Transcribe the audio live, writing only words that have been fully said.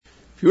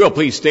If you will,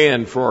 please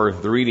stand for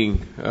the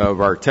reading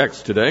of our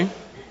text today.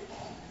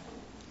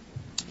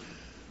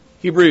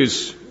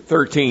 Hebrews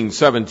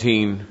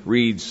 13:17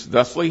 reads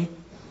thusly,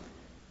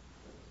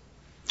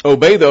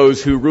 "Obey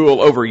those who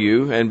rule over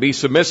you and be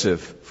submissive,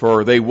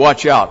 for they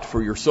watch out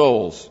for your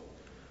souls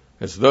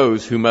as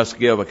those who must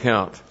give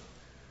account.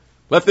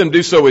 Let them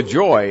do so with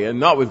joy and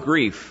not with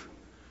grief,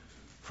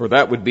 for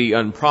that would be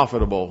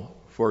unprofitable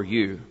for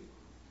you."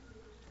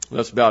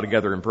 Let's bow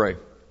together and pray.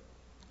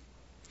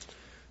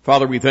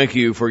 Father, we thank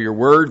you for your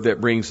word that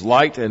brings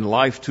light and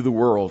life to the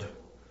world,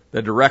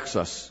 that directs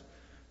us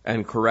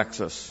and corrects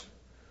us.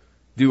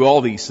 Do all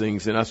these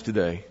things in us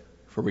today,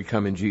 for we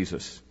come in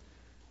Jesus.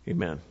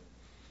 Amen.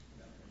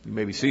 You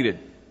may be seated.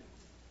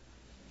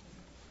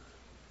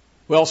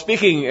 Well,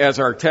 speaking as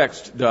our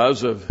text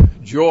does of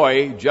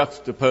joy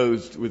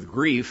juxtaposed with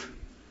grief,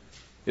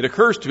 it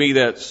occurs to me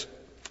that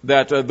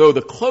though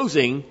the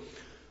closing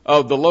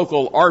of the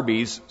local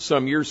Arby's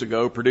some years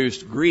ago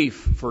produced grief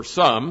for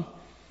some,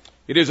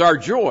 it is our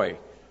joy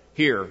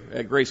here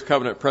at Grace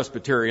Covenant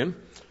Presbyterian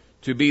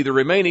to be the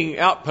remaining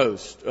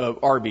outpost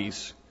of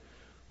Arby's,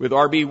 with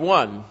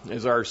RB1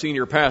 as our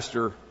senior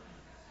pastor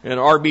and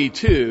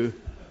RB2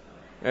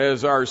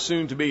 as our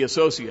soon-to-be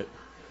associate.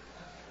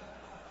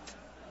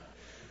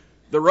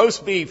 The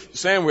roast beef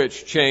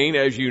sandwich chain,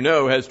 as you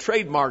know, has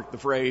trademarked the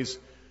phrase,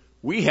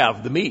 "We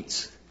have the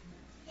meats,"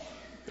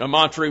 a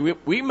mantra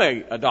we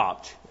may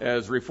adopt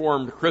as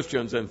Reformed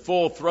Christians and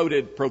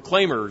full-throated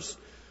proclaimers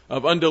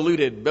of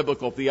undiluted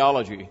biblical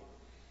theology.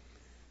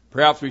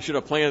 Perhaps we should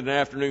have planned an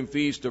afternoon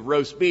feast of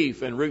roast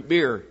beef and root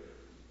beer,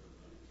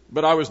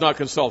 but I was not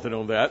consulted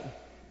on that.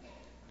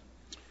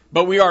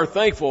 But we are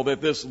thankful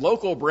that this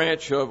local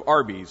branch of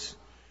Arby's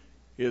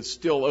is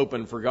still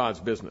open for God's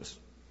business.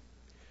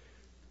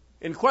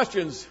 In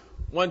questions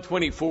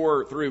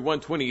 124 through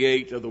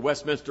 128 of the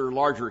Westminster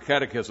Larger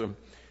Catechism,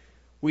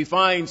 we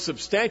find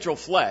substantial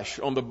flesh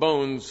on the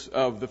bones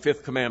of the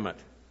fifth commandment.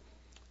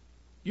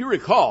 You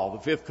recall the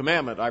fifth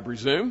commandment, I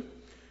presume,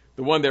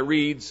 the one that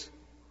reads,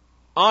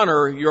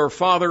 "Honor your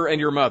father and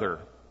your mother,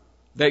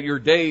 that your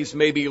days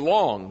may be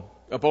long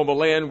upon the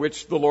land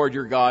which the Lord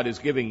your God is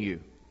giving you."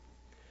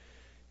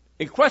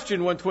 In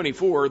question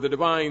 124, the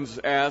divines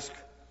ask,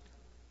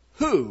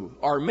 who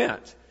are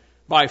meant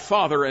by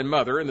father and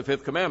mother in the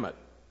fifth commandment?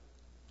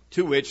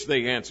 To which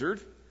they answered,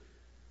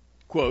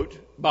 quote,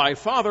 "By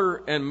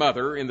father and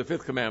mother in the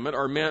fifth commandment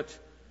are meant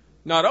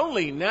not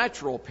only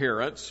natural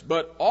parents,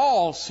 but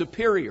all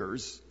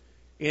superiors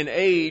in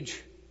age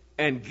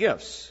and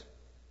gifts,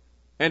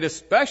 and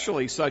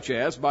especially such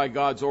as, by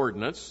God's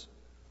ordinance,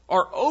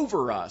 are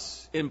over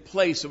us in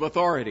place of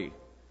authority,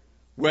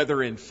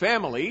 whether in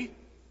family,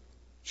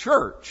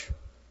 church,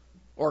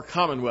 or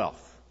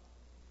commonwealth."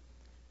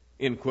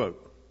 End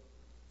quote.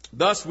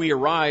 Thus we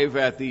arrive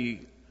at the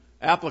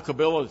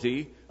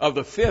applicability of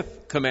the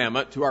fifth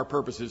commandment to our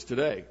purposes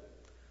today.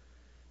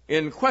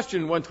 In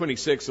question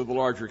 126 of the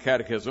Larger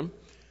Catechism,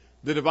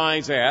 the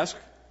divines ask,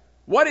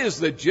 what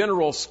is the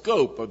general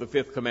scope of the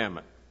fifth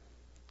commandment?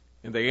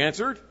 And they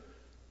answered,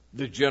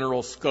 the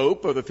general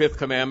scope of the fifth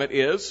commandment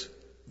is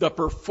the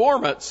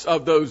performance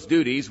of those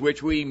duties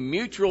which we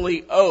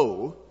mutually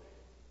owe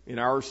in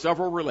our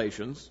several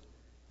relations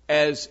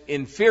as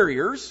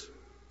inferiors,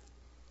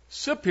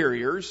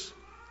 superiors,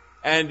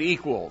 and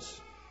equals.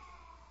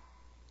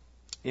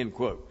 End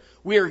quote.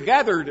 We are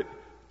gathered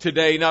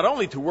today not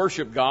only to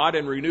worship God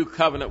and renew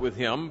covenant with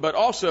Him, but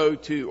also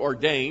to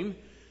ordain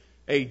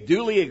a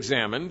duly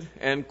examined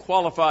and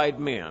qualified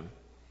man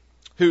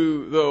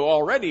who, though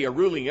already a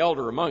ruling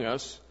elder among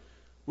us,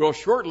 will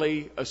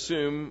shortly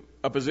assume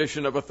a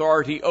position of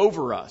authority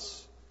over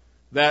us,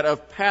 that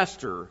of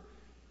pastor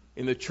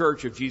in the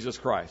Church of Jesus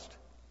Christ.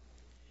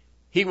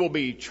 He will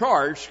be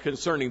charged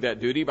concerning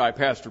that duty by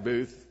Pastor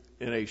Booth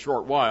in a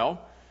short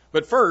while,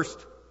 but first,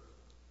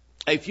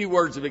 a few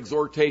words of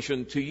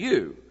exhortation to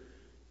you,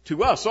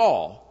 to us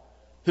all,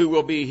 who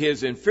will be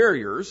his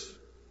inferiors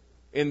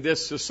in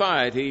this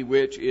society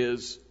which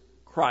is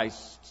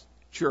Christ's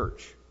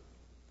church.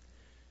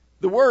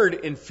 The word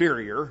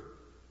inferior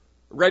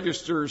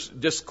registers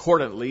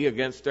discordantly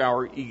against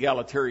our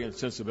egalitarian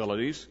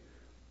sensibilities,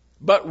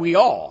 but we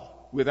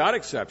all, without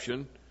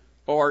exception,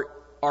 are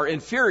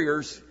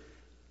inferiors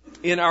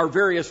in our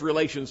various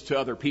relations to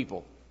other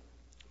people.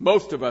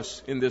 Most of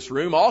us in this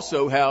room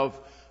also have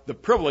the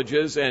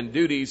privileges and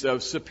duties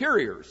of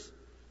superiors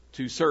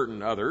to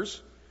certain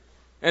others,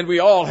 and we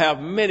all have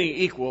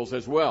many equals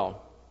as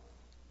well.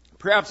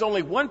 Perhaps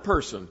only one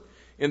person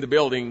in the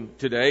building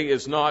today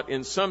is not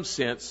in some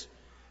sense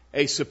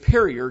a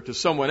superior to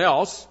someone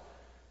else,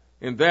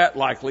 and that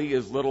likely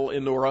is little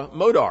Enora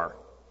Modar,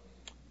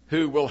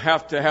 who will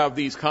have to have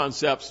these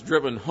concepts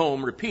driven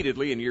home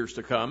repeatedly in years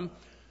to come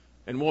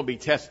and won't be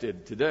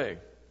tested today.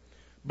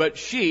 But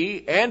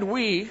she and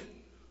we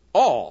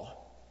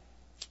all,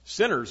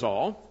 sinners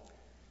all,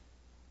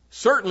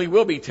 certainly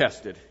will be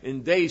tested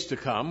in days to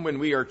come when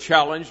we are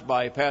challenged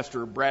by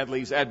Pastor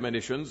Bradley's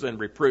admonitions and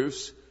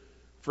reproofs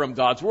from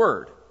God's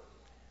Word.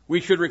 We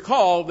should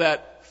recall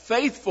that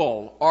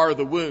faithful are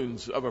the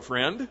wounds of a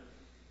friend,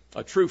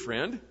 a true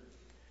friend,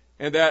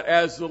 and that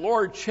as the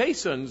Lord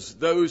chastens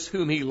those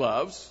whom he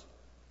loves,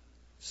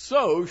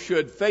 so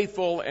should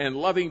faithful and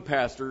loving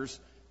pastors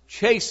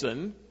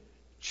chasten,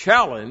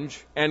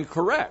 challenge, and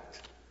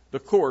correct the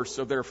course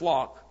of their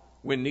flock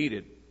when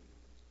needed.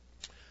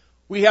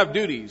 We have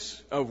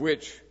duties of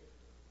which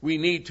we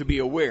need to be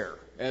aware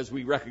as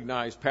we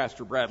recognize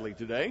Pastor Bradley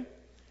today.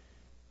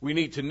 We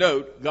need to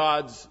note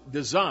God's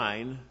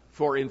design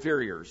for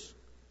inferiors,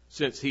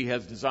 since he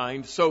has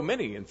designed so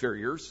many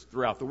inferiors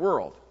throughout the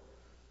world.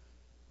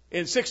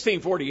 In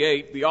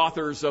 1648, the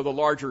authors of the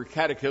larger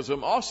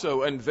catechism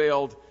also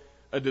unveiled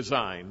a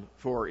design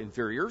for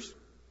inferiors,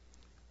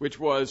 which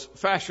was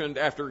fashioned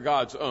after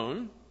God's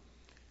own,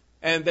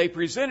 and they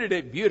presented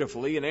it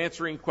beautifully in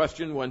answering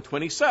question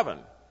 127,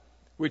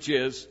 which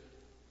is,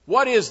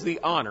 what is the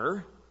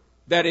honor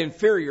that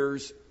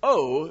inferiors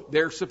owe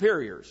their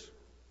superiors?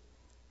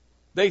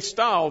 They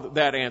styled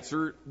that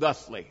answer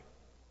thusly,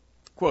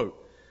 quote,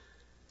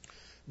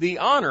 the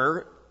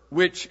honor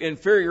which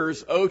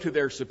inferiors owe to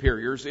their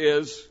superiors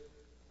is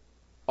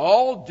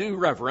all due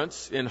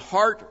reverence in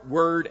heart,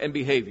 word, and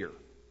behavior,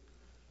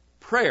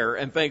 prayer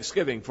and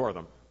thanksgiving for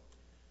them,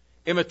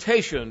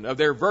 imitation of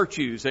their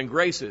virtues and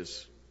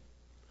graces,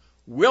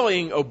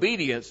 willing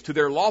obedience to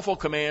their lawful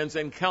commands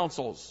and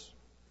counsels,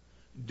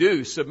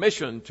 due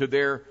submission to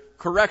their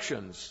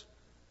corrections,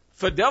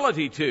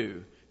 fidelity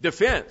to,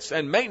 defense,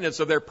 and maintenance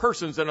of their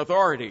persons and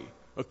authority,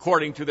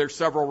 according to their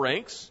several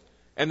ranks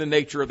and the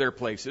nature of their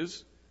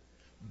places,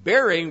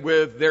 bearing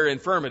with their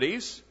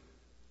infirmities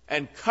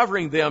and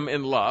covering them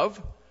in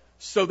love,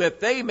 so that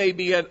they may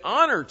be an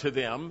honor to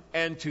them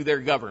and to their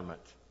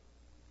government.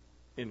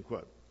 End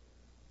quote.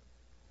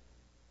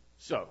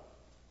 So,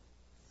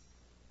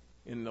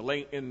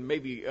 in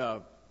maybe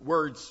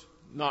words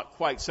not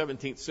quite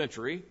 17th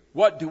century,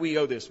 what do we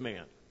owe this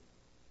man,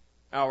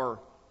 our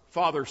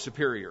Father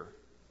Superior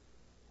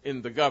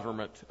in the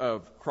government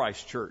of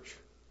Christ Church?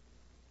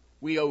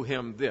 We owe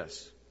him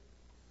this.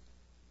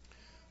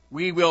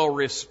 We will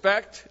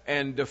respect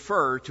and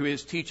defer to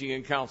his teaching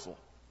and counsel.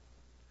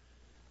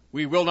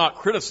 We will not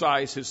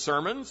criticize his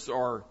sermons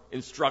or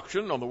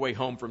instruction on the way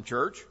home from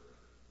church,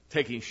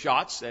 taking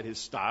shots at his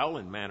style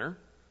and manner.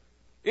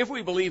 If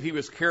we believe he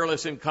was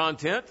careless in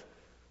content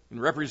in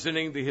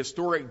representing the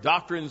historic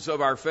doctrines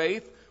of our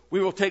faith, we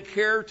will take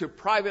care to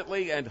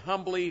privately and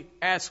humbly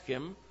ask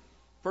him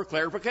for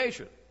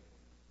clarification,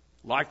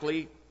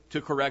 likely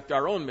to correct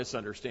our own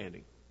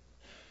misunderstanding.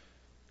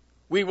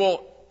 We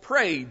will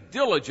pray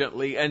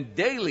diligently and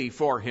daily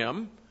for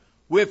him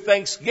with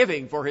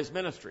thanksgiving for his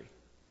ministry.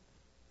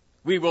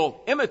 We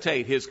will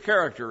imitate his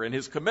character and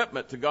his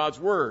commitment to God's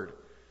word,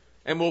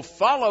 and will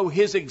follow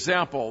his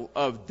example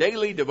of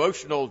daily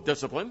devotional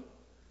discipline,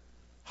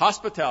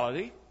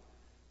 hospitality,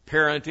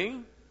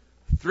 parenting,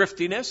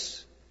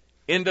 thriftiness,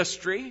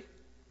 industry,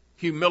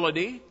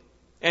 humility,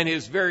 and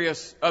his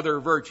various other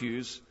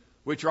virtues,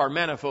 which are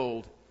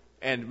manifold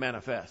and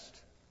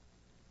manifest.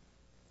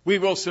 We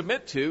will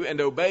submit to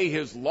and obey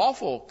his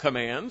lawful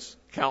commands,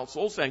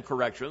 counsels, and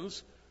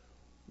corrections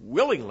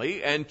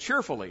willingly and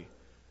cheerfully,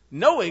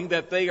 knowing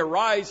that they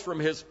arise from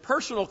his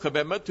personal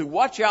commitment to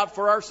watch out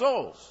for our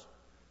souls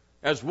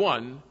as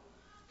one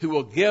who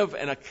will give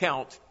an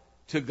account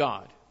to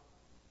God.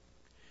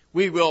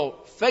 We will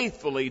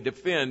faithfully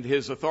defend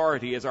his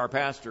authority as our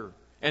pastor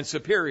and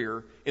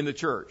superior in the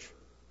church,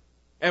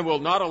 and will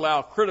not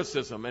allow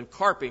criticism and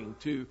carping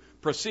to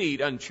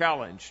proceed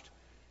unchallenged,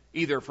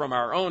 either from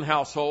our own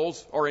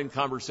households or in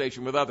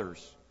conversation with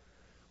others.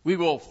 We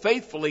will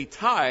faithfully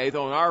tithe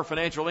on our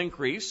financial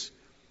increase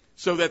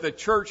so that the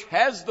church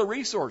has the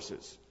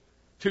resources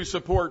to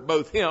support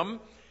both him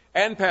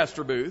and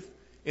Pastor Booth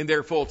in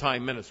their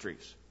full-time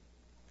ministries.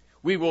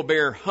 We will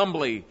bear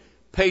humbly,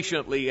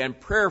 patiently, and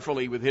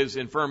prayerfully with his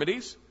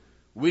infirmities,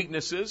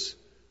 weaknesses,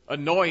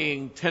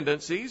 annoying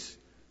tendencies,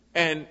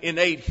 and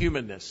innate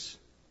humanness.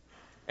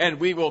 And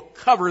we will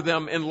cover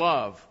them in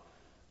love,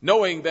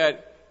 knowing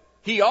that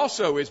he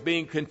also is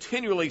being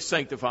continually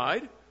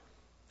sanctified,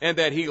 and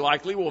that he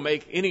likely will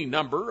make any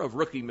number of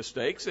rookie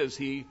mistakes as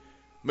he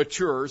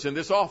matures in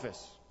this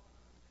office.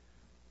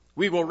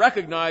 We will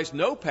recognize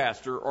no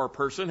pastor or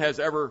person has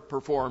ever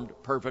performed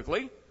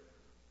perfectly,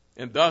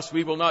 and thus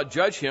we will not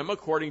judge him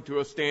according to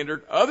a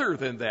standard other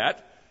than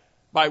that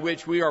by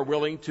which we are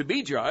willing to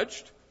be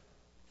judged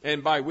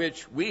and by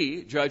which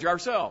we judge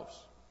ourselves.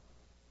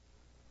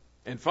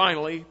 And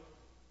finally,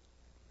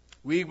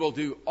 we will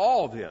do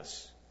all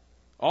this,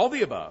 all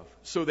the above,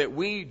 so that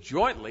we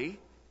jointly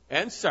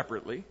and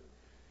separately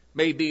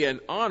may be an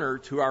honor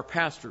to our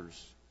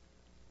pastors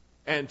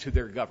and to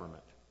their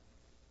government.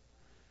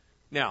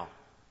 Now,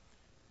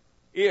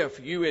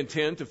 if you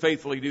intend to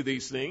faithfully do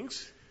these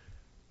things,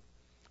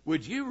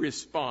 would you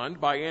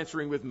respond by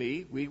answering with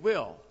me, we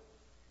will?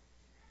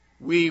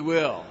 We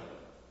will.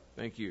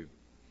 Thank you.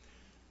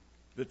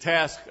 The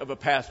task of a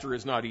pastor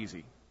is not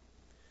easy.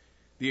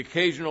 The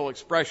occasional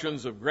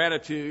expressions of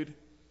gratitude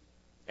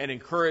and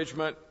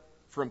encouragement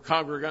from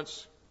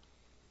congregants,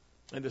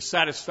 and the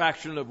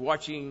satisfaction of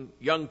watching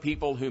young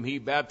people whom he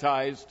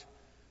baptized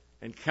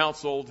and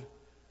counseled,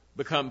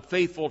 become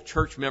faithful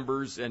church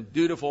members and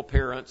dutiful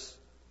parents,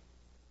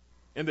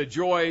 and the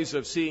joys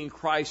of seeing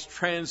Christ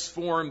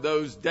transform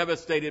those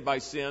devastated by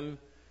sin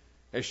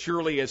as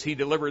surely as he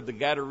delivered the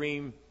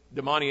Gadarene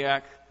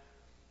demoniac,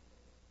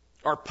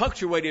 are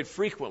punctuated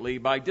frequently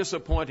by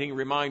disappointing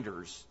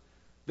reminders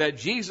that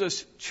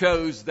Jesus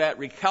chose that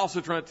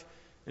recalcitrant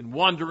and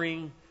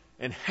wandering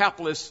and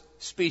hapless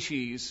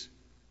species,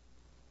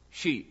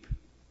 sheep,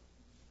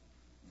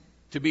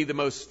 to be the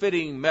most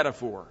fitting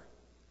metaphor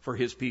for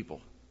his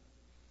people.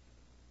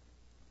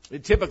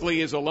 It typically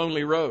is a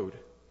lonely road,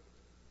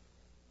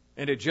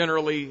 and it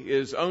generally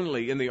is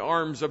only in the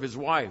arms of his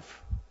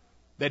wife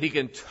that he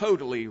can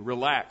totally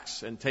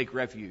relax and take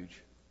refuge.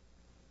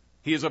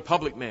 He is a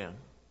public man,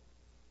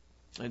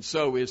 and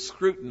so is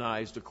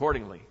scrutinized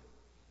accordingly.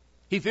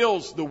 He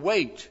feels the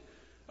weight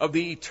of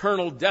the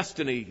eternal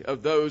destiny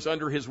of those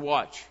under his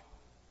watch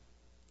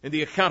and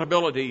the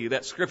accountability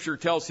that Scripture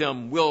tells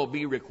him will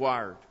be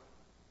required.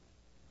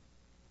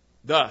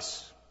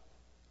 Thus,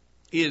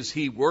 is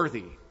he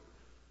worthy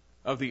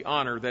of the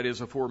honor that is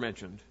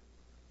aforementioned,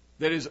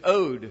 that is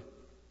owed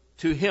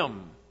to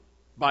him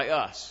by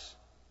us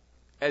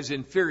as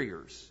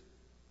inferiors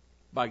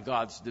by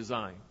God's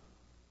design.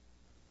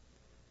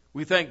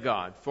 We thank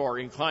God for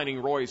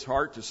inclining Roy's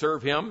heart to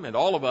serve him and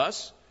all of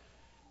us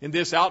in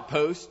this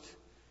outpost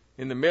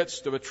in the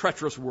midst of a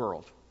treacherous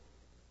world.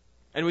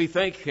 And we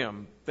thank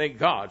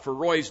God for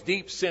Roy's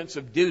deep sense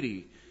of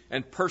duty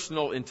and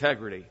personal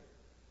integrity.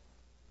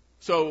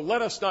 So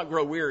let us not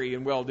grow weary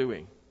in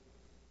well-doing.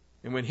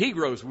 And when he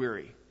grows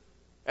weary,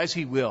 as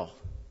he will,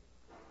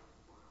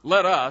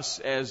 let us,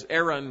 as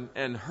Aaron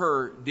and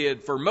Hur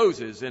did for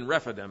Moses in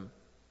Rephidim,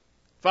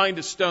 find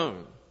a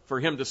stone for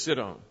him to sit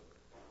on.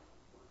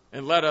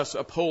 And let us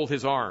uphold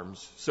his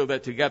arms so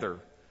that together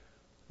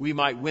we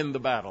might win the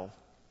battle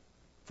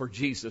for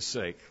Jesus'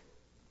 sake.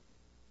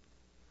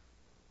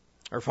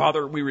 Our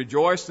Father, we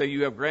rejoice that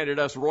you have granted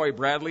us Roy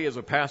Bradley as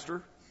a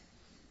pastor.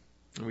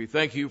 And we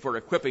thank you for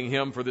equipping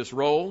him for this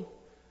role.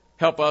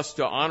 Help us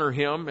to honor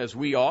him as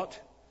we ought,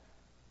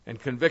 and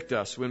convict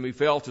us when we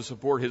fail to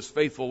support his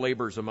faithful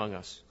labors among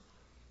us.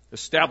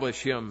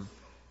 Establish him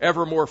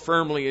ever more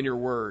firmly in your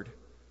word,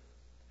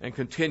 and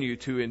continue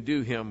to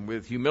endue him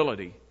with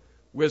humility,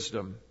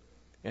 wisdom,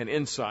 and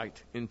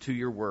insight into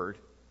your word.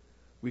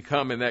 We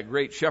come in that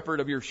great shepherd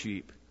of your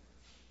sheep,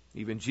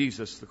 even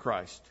Jesus the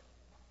Christ.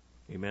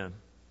 Amen.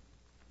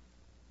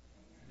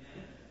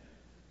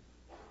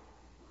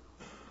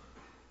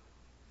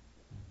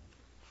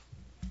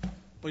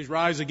 Please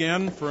rise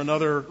again for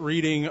another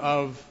reading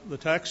of the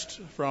text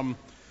from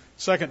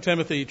 2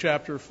 Timothy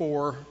chapter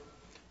 4,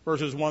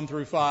 verses 1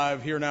 through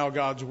 5. Hear now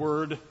God's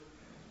word.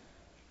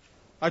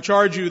 I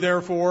charge you,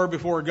 therefore,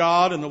 before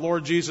God and the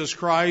Lord Jesus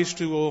Christ,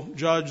 who will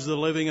judge the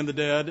living and the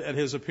dead at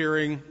his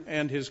appearing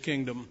and his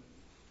kingdom.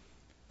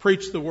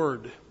 Preach the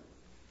word.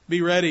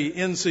 Be ready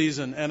in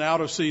season and out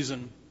of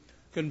season.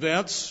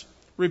 Convince,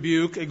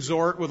 rebuke,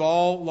 exhort with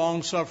all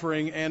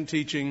long-suffering and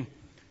teaching.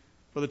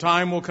 For the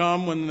time will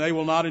come when they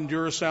will not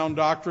endure sound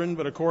doctrine,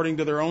 but according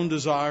to their own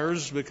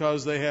desires,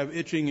 because they have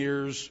itching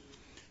ears,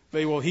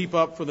 they will heap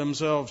up for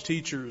themselves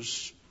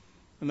teachers,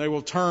 and they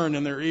will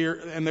turn their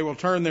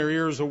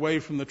ears away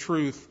from the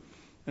truth,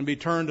 and be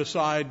turned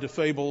aside to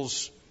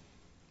fables.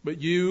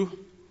 But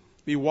you,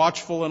 be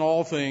watchful in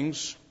all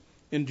things,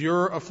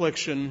 endure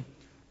affliction,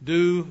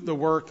 do the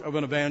work of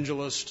an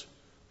evangelist,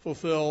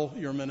 fulfill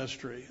your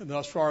ministry. And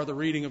thus far the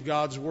reading of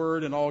God's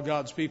word, and all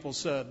God's people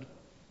said.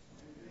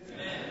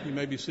 You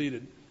may be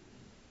seated.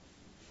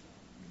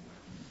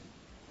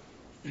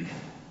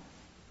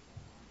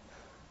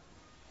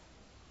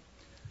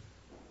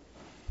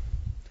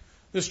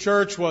 This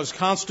church was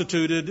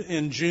constituted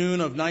in June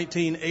of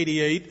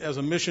 1988 as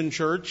a mission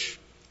church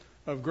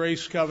of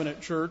Grace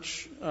Covenant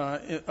Church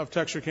of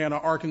Texarkana,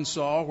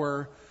 Arkansas,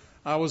 where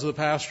I was the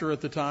pastor at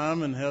the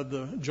time and had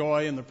the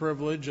joy and the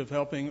privilege of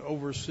helping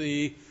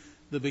oversee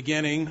the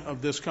beginning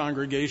of this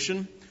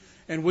congregation.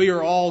 And we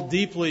are all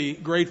deeply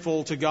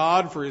grateful to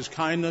God for his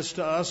kindness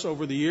to us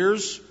over the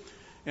years.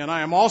 And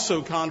I am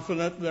also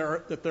confident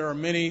that there are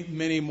many,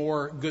 many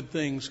more good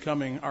things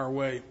coming our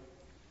way.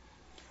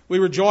 We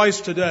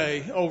rejoice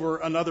today over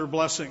another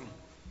blessing,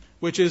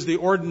 which is the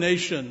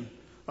ordination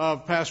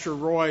of Pastor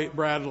Roy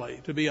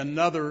Bradley to be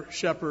another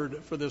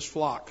shepherd for this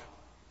flock.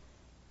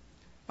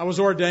 I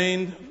was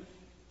ordained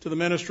to the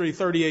ministry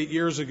 38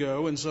 years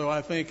ago, and so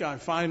I think I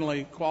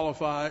finally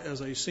qualify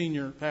as a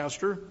senior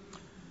pastor.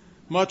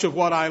 Much of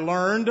what I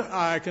learned,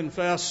 I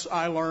confess,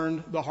 I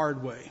learned the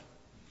hard way.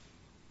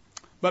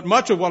 But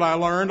much of what I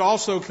learned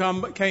also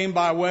came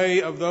by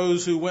way of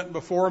those who went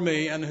before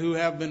me and who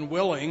have been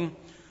willing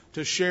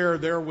to share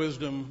their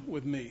wisdom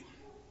with me.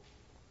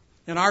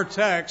 In our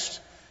text,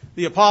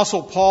 the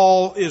Apostle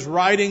Paul is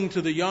writing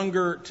to the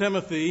younger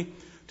Timothy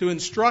to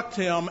instruct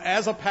him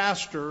as a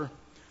pastor,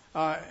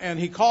 and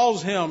he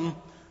calls him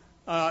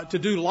to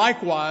do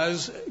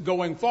likewise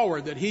going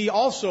forward, that he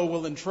also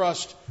will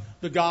entrust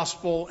the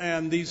gospel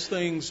and these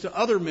things to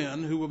other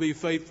men who will be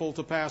faithful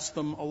to pass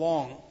them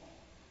along.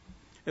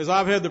 As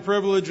I've had the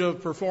privilege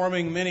of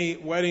performing many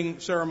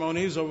wedding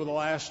ceremonies over the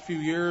last few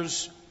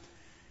years,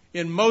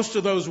 in most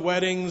of those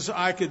weddings,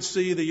 I could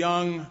see the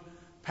young,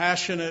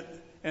 passionate,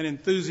 and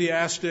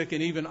enthusiastic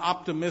and even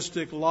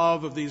optimistic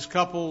love of these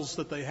couples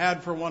that they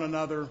had for one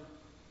another,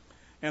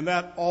 and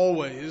that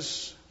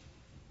always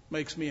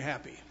makes me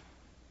happy.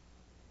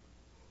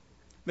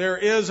 There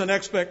is an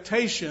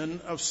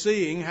expectation of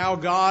seeing how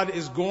God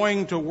is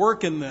going to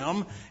work in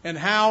them and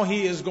how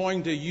He is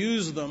going to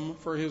use them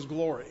for His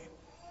glory.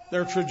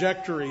 Their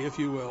trajectory, if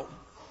you will.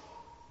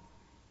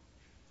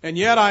 And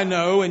yet I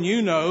know, and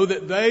you know,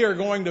 that they are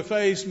going to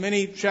face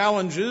many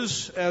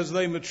challenges as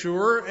they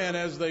mature and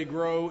as they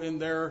grow in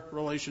their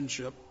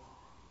relationship.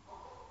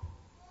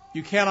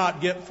 You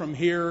cannot get from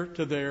here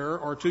to there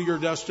or to your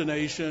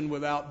destination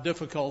without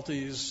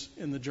difficulties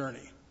in the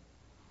journey.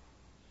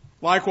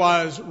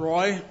 Likewise,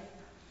 Roy,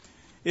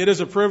 it is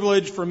a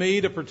privilege for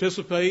me to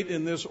participate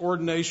in this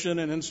ordination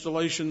and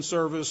installation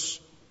service,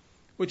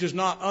 which is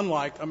not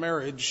unlike a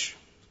marriage.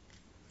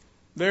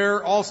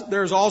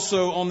 There's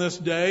also on this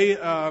day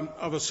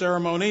of a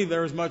ceremony,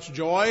 there is much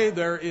joy,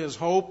 there is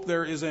hope,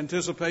 there is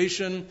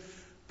anticipation,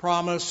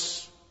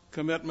 promise,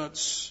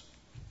 commitments.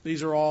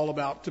 These are all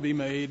about to be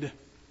made.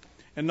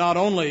 And not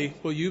only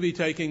will you be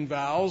taking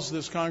vows,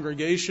 this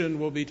congregation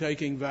will be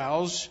taking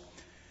vows.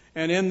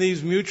 And in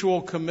these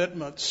mutual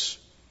commitments,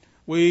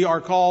 we are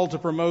called to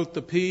promote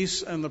the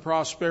peace and the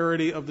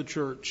prosperity of the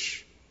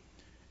church.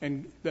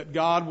 And that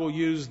God will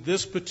use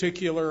this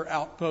particular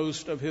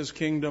outpost of His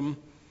kingdom,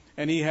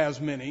 and He has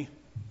many,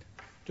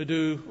 to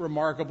do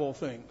remarkable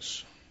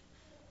things.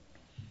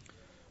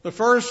 The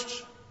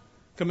first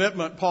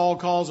commitment Paul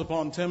calls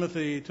upon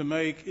Timothy to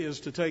make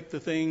is to take the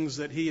things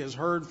that he has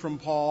heard from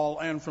Paul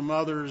and from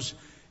others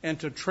and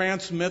to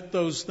transmit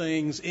those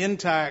things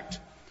intact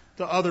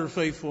to other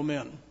faithful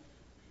men.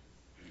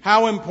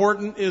 How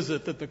important is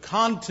it that the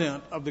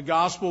content of the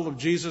gospel of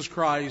Jesus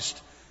Christ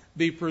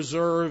be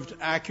preserved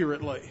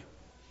accurately?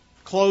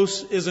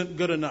 Close isn't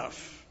good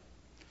enough.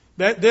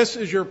 This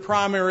is your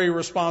primary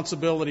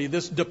responsibility,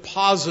 this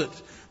deposit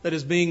that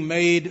is being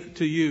made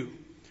to you.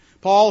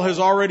 Paul has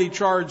already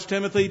charged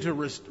Timothy to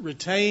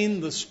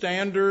retain the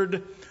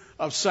standard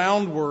of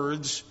sound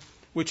words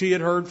which he had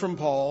heard from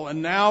Paul.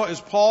 And now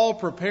as Paul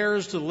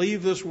prepares to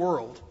leave this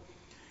world,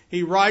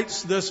 he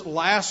writes this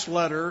last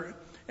letter,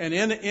 and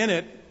in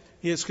it,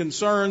 his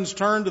concerns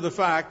turn to the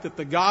fact that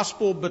the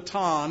gospel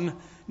baton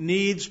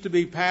needs to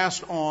be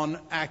passed on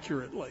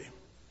accurately.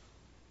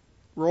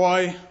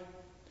 Roy,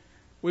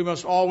 we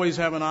must always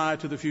have an eye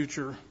to the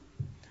future.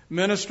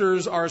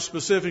 Ministers are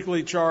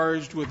specifically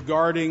charged with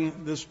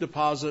guarding this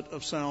deposit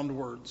of sound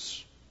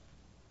words.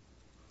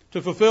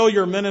 To fulfill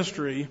your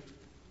ministry,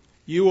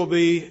 it will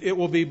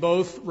be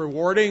both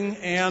rewarding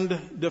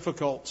and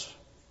difficult.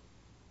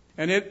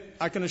 And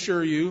I can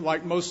assure you,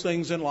 like most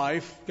things in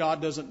life,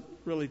 God doesn't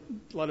really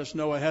let us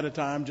know ahead of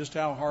time just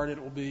how hard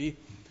it will be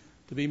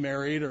to be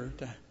married or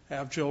to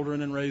have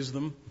children and raise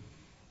them.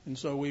 And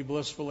so we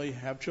blissfully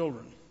have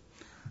children.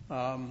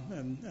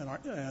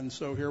 And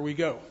so here we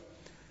go.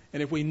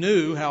 And if we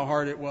knew how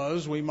hard it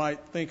was, we might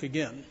think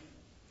again.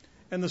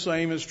 And the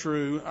same is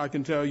true, I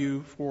can tell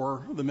you,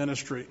 for the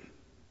ministry.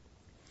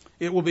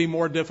 It will be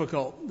more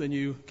difficult than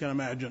you can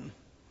imagine.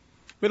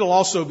 It'll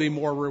also be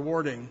more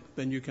rewarding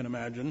than you can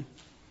imagine.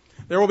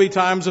 There will be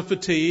times of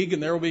fatigue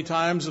and there will be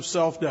times of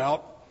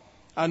self-doubt.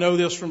 I know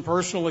this from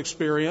personal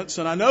experience,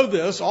 and I know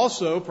this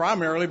also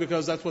primarily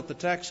because that's what the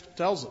text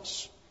tells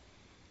us.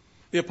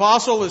 The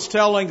apostle is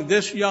telling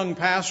this young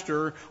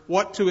pastor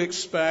what to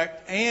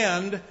expect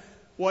and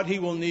what he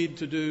will need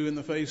to do in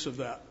the face of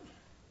that.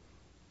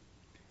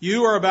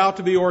 You are about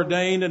to be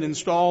ordained and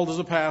installed as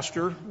a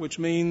pastor, which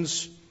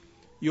means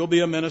you'll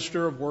be a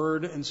minister of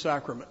word and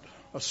sacrament,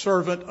 a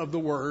servant of the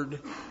word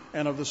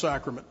and of the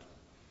sacrament.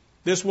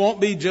 This won't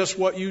be just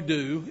what you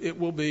do, it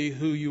will be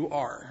who you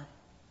are.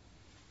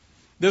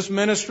 This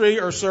ministry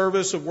or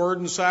service of word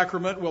and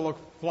sacrament will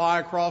apply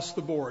across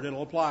the board.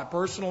 It'll apply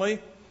personally,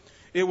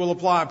 it will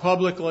apply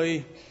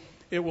publicly,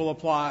 it will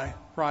apply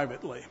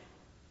privately.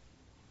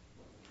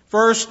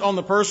 First, on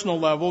the personal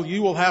level,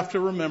 you will have to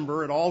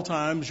remember at all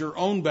times your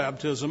own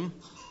baptism,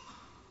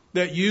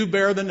 that you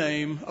bear the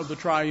name of the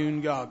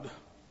triune God.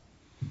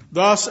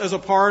 Thus, as a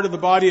part of the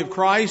body of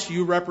Christ,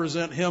 you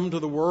represent Him to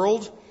the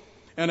world,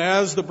 and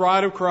as the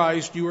bride of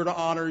Christ, you are to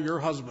honor your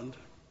husband.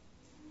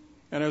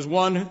 And as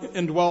one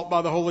indwelt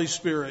by the Holy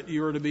Spirit,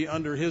 you are to be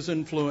under His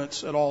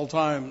influence at all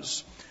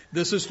times.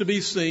 This is to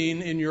be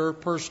seen in your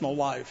personal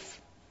life,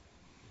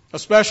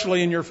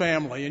 especially in your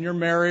family, in your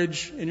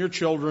marriage, in your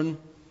children.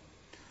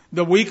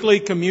 The weekly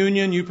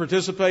communion you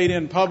participate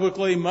in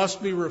publicly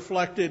must be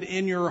reflected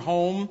in your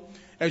home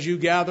as you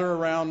gather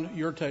around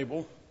your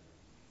table.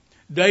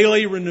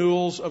 Daily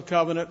renewals of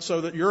covenant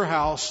so that your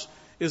house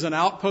is an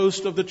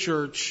outpost of the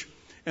church,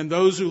 and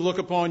those who look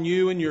upon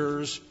you and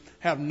yours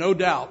have no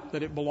doubt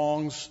that it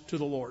belongs to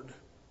the Lord.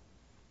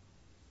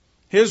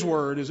 His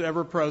word is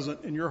ever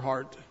present in your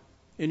heart,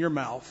 in your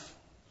mouth,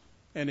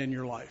 and in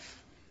your life.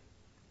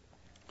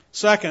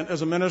 Second,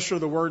 as a minister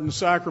of the Word and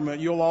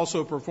Sacrament, you'll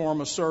also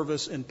perform a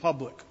service in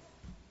public,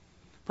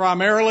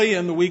 primarily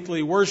in the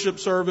weekly worship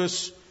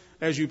service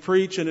as you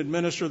preach and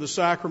administer the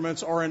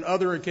sacraments, or in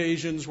other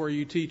occasions where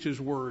you teach His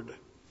Word.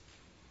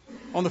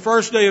 On the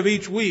first day of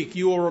each week,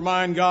 you will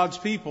remind God's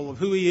people of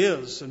who He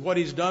is and what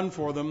He's done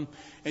for them,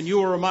 and you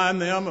will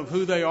remind them of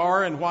who they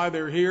are and why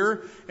they're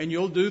here, and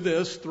you'll do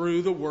this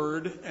through the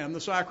Word and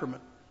the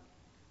Sacrament.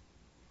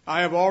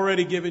 I have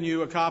already given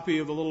you a copy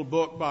of the little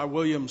book by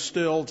William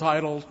Still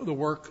titled The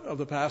Work of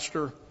the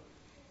Pastor.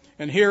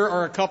 And here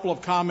are a couple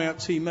of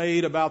comments he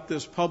made about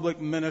this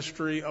public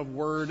ministry of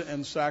Word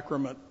and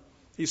Sacrament.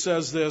 He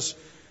says this: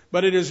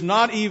 "But it is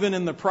not even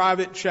in the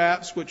private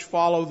chats which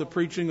follow the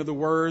preaching of the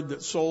Word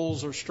that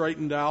souls are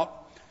straightened out,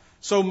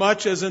 so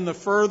much as in the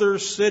further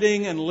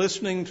sitting and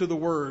listening to the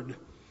Word.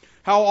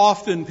 How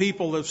often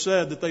people have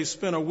said that they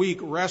spent a week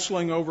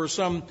wrestling over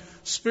some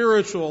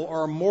spiritual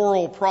or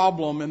moral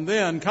problem, and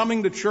then,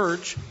 coming to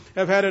church,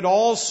 have had it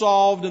all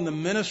solved in the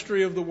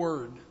ministry of the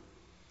Word.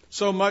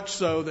 So much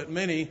so that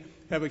many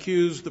have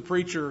accused the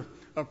preacher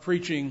of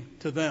preaching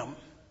to them."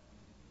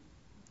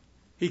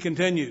 He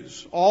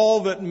continues,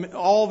 all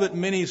that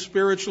many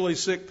spiritually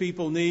sick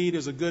people need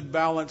is a good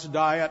balanced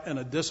diet and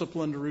a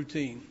disciplined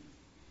routine.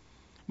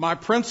 My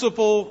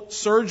principal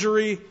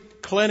surgery,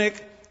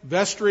 clinic,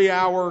 vestry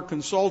hour,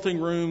 consulting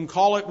room,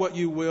 call it what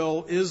you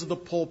will, is the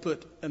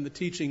pulpit and the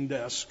teaching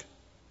desk.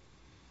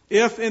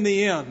 If in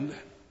the end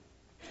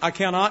I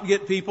cannot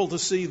get people to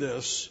see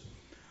this,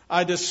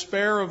 I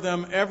despair of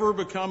them ever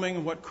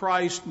becoming what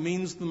Christ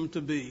means them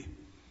to be.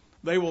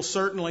 They will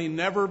certainly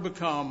never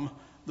become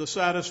the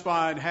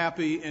satisfied,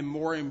 happy, and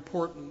more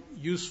important,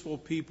 useful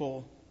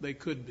people they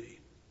could be.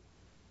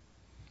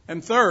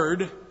 And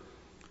third,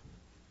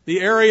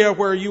 the area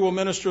where you will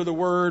minister the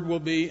Word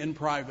will be in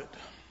private.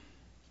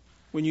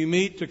 When you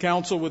meet to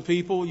counsel with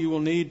people, you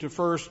will need to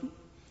first,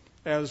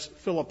 as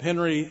Philip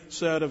Henry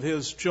said of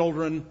his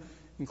children,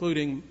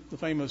 including the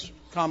famous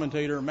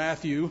commentator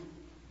Matthew,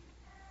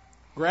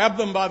 grab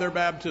them by their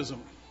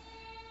baptism.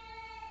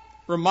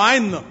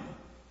 Remind them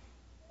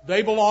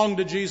they belong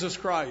to Jesus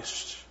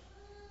Christ.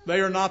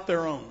 They are not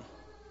their own.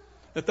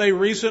 That they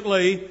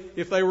recently,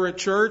 if they were at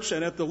church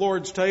and at the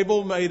Lord's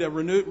table, made a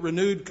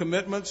renewed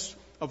commitments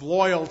of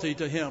loyalty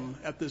to Him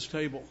at this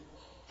table.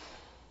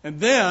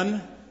 And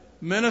then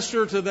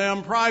minister to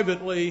them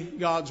privately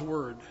God's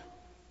Word.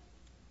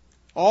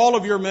 All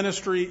of your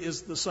ministry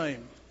is the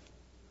same.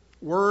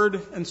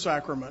 Word and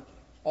Sacrament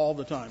all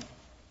the time.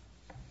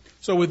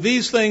 So with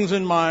these things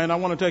in mind, I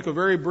want to take a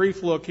very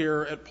brief look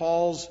here at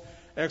Paul's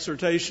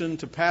exhortation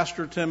to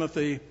Pastor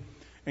Timothy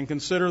and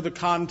consider the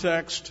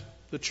context,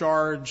 the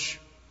charge,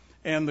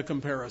 and the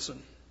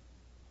comparison.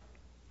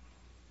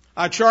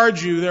 I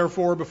charge you,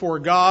 therefore, before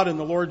God and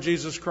the Lord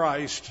Jesus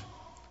Christ,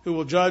 who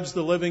will judge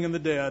the living and the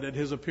dead at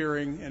His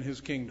appearing in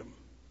His kingdom,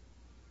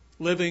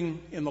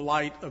 living in the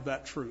light of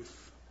that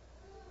truth.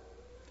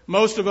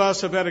 Most of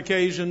us have had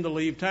occasion to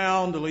leave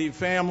town, to leave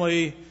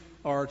family,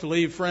 or to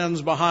leave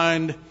friends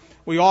behind.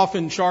 We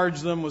often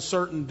charge them with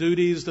certain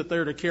duties that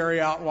they're to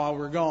carry out while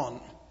we're gone.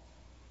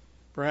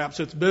 Perhaps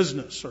it's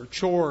business or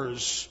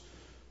chores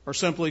or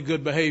simply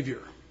good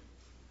behavior.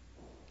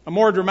 A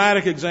more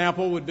dramatic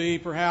example would be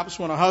perhaps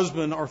when a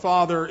husband or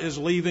father is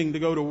leaving to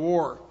go to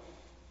war,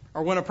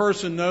 or when a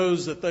person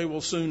knows that they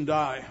will soon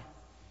die.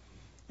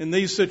 In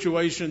these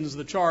situations,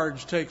 the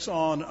charge takes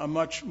on a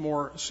much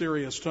more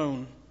serious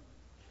tone.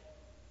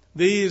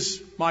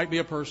 These might be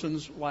a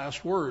person's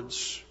last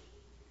words.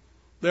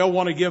 They'll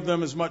want to give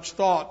them as much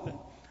thought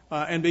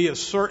and be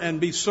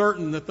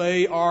certain that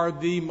they are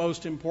the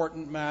most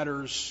important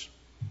matters.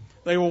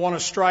 They will want to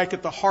strike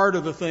at the heart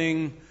of the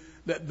thing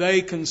that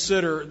they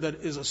consider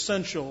that is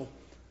essential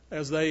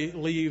as they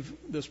leave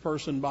this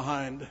person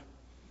behind.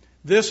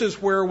 This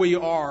is where we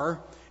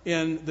are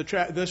in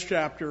this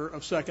chapter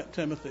of 2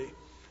 Timothy.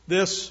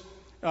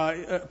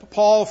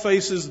 Paul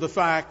faces the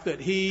fact that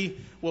he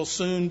will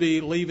soon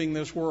be leaving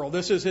this world.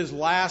 This is his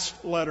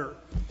last letter.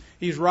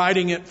 He's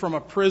writing it from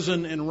a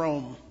prison in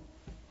Rome.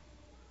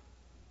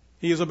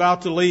 He is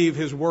about to leave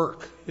his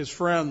work, his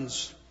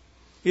friends.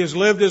 He has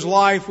lived his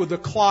life with the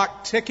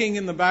clock ticking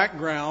in the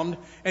background,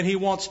 and he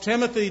wants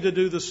Timothy to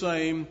do the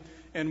same,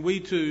 and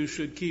we too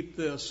should keep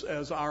this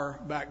as our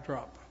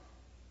backdrop.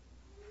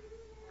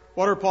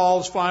 What are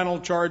Paul's final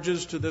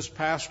charges to this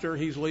pastor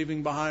he's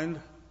leaving behind?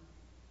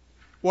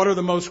 What are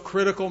the most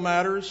critical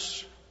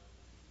matters?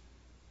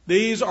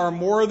 These are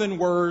more than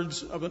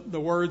the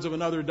words of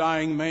another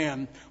dying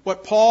man.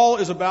 What Paul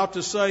is about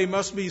to say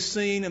must be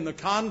seen in the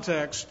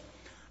context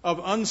of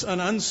an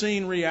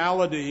unseen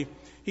reality.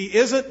 He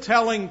isn't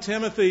telling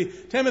Timothy,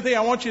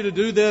 I want you to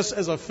do this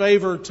as a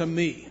favor to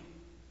me.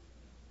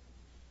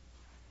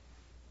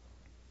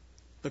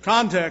 The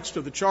context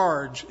of the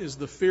charge is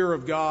the fear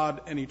of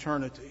God and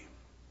eternity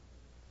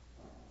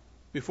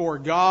before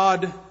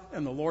God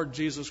and the Lord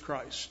Jesus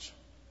Christ.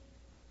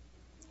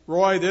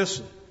 Roy,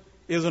 this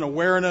is an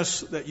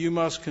awareness that you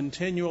must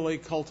continually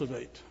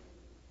cultivate.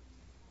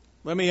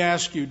 Let me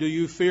ask you, do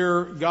you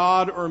fear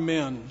God or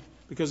men?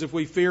 Because if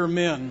we fear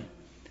men,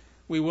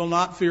 we will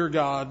not fear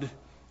God,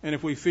 and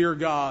if we fear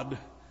God,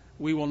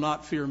 we will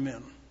not fear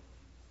men.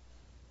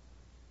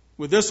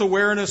 With this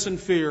awareness and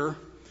fear,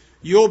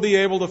 you'll be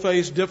able to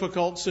face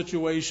difficult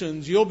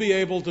situations. You'll be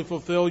able to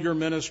fulfill your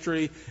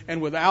ministry,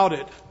 and without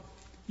it,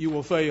 you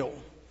will fail.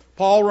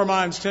 Paul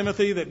reminds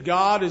Timothy that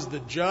God is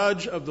the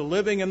judge of the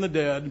living and the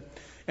dead,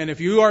 and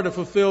if you are to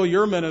fulfill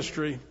your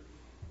ministry,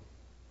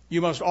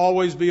 you must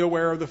always be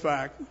aware of the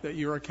fact that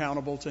you're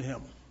accountable to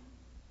Him.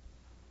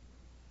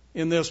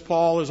 In this,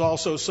 Paul is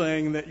also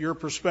saying that your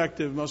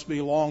perspective must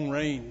be long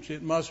range.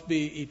 It must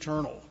be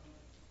eternal.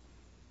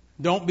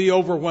 Don't be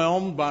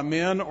overwhelmed by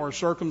men or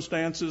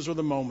circumstances or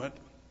the moment.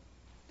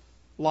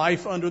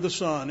 Life under the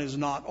sun is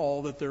not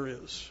all that there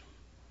is.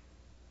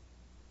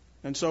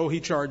 And so he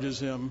charges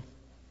him,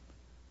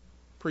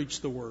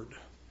 preach the word.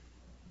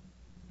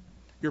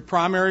 Your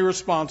primary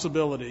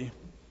responsibility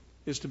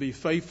is to be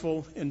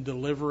faithful in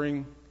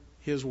delivering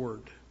his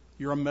word.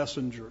 You're a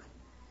messenger.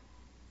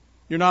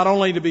 You're not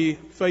only to be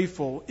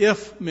faithful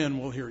if men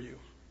will hear you.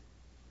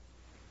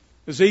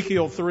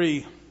 Ezekiel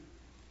 3.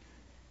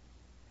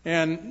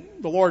 And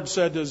the Lord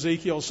said to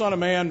Ezekiel, Son of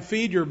man,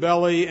 feed your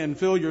belly and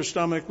fill your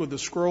stomach with the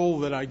scroll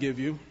that I give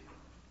you.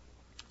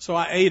 So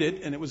I ate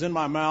it, and it was in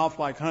my mouth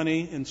like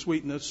honey and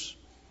sweetness.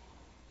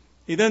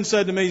 He then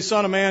said to me,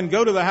 Son of man,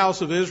 go to the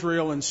house of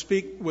Israel and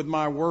speak with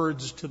my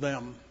words to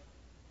them.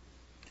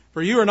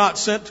 For you are not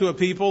sent to a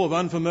people of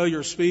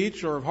unfamiliar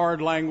speech or of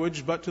hard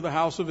language, but to the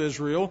house of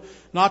Israel,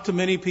 not to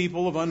many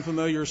people of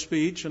unfamiliar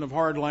speech and of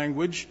hard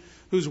language,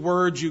 whose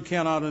words you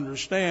cannot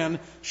understand.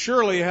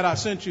 Surely had I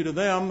sent you to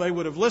them, they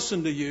would have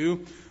listened to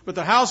you. But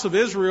the house of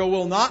Israel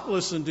will not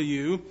listen to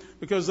you,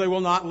 because they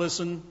will not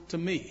listen to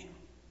me.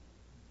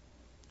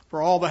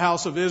 For all the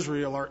house of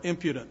Israel are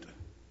impudent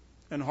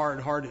and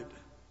hard-hearted.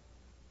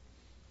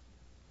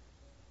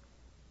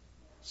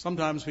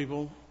 Sometimes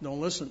people don't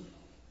listen,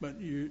 but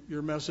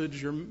your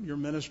message, your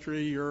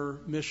ministry, your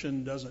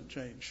mission doesn't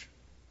change.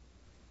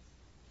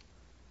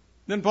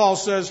 Then Paul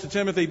says to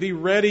Timothy, be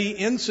ready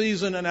in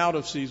season and out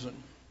of season.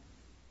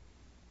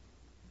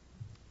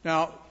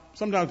 Now,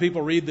 sometimes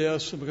people read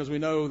this because we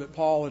know that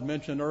Paul had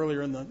mentioned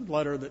earlier in the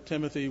letter that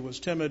Timothy was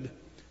timid,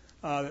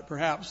 that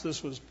perhaps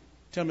this was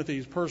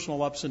Timothy's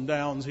personal ups and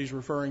downs he's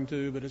referring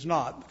to, but it's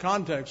not. The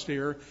context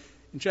here,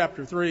 in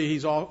chapter 3,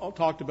 he's all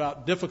talked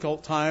about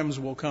difficult times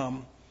will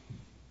come.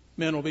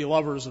 Men will be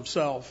lovers of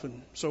self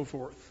and so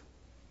forth.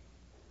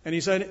 And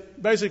he said,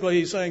 basically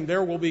he's saying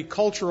there will be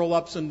cultural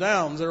ups and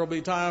downs. There will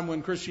be time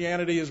when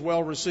Christianity is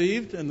well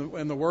received and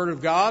the Word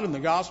of God and the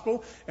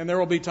gospel, and there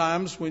will be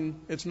times when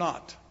it's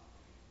not.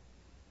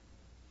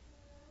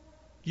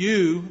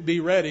 You be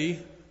ready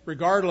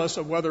regardless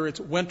of whether it's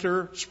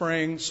winter,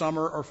 spring,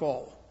 summer, or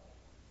fall.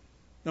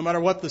 No matter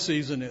what the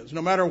season is,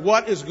 no matter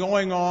what is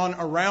going on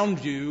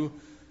around you,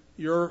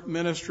 your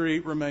ministry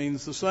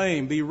remains the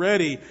same. Be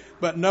ready,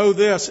 but know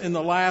this, in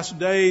the last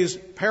days,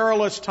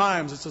 perilous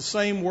times, it's the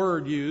same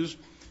word used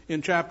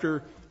in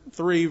chapter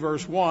 3,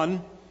 verse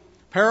 1.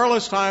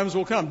 Perilous times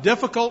will come.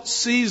 Difficult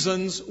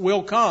seasons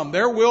will come.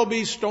 There will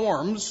be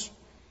storms.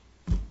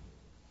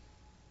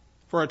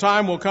 For a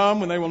time will come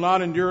when they will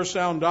not endure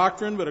sound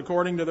doctrine, but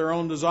according to their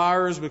own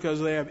desires,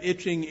 because they have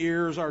itching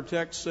ears, our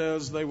text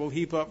says, they will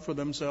heap up for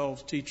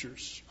themselves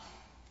teachers.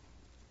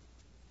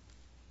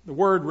 The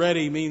word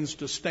ready means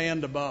to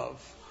stand above,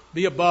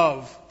 be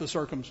above the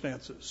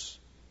circumstances.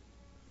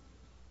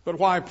 But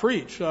why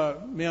preach?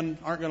 Men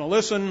aren't going to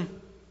listen.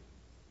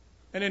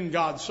 And in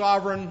God's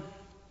sovereign,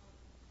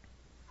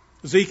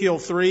 Ezekiel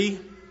 3,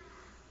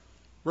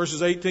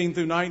 verses 18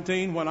 through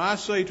 19, when I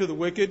say to the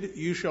wicked,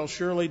 you shall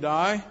surely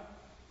die,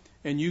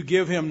 and you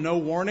give him no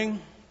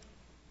warning,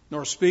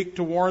 nor speak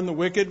to warn the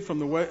wicked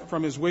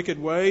from his wicked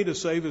way to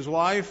save his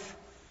life,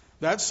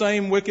 that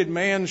same wicked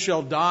man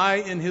shall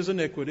die in his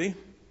iniquity,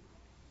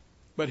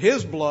 but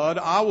his blood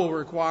I will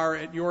require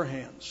at your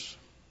hands.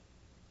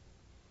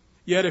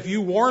 Yet if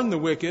you warn the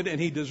wicked, and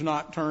he does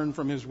not turn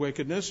from his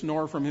wickedness,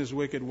 nor from his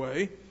wicked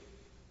way,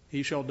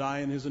 he shall die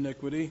in his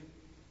iniquity,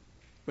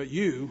 but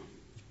you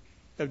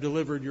have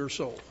delivered your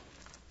soul.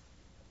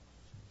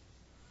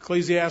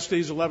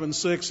 Ecclesiastes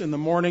 11:6, in the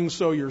morning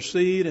sow your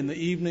seed, in the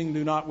evening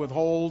do not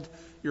withhold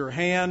your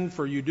hand,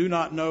 for you do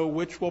not know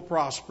which will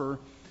prosper,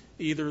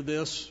 either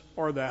this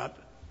or that,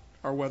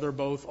 or whether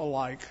both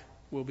alike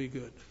will be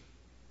good.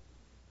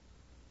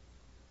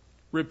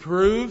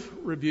 Reprove,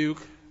 rebuke,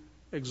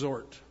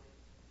 exhort.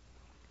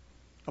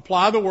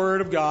 Apply the word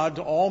of God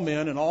to all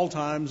men in all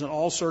times and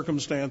all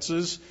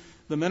circumstances.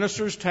 The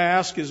minister's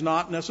task is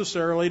not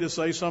necessarily to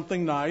say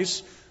something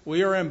nice.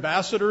 We are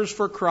ambassadors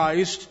for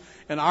Christ,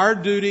 and our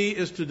duty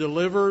is to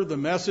deliver the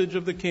message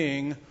of the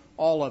King,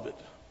 all of it.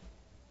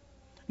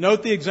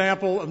 Note the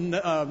example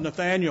of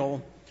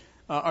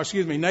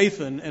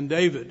Nathan and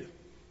David.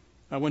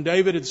 When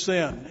David had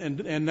sinned,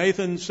 and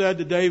Nathan said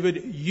to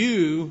David,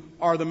 you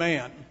are the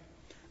man.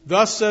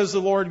 Thus says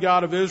the Lord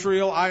God of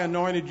Israel, I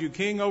anointed you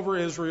king over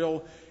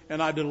Israel, and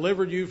I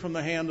delivered you from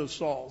the hand of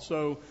Saul.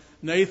 So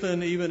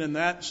Nathan, even in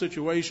that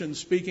situation,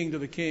 speaking to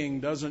the king,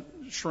 doesn't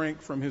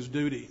shrink from his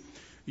duty.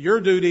 Your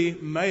duty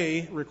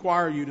may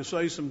require you to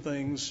say some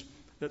things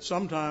that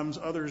sometimes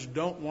others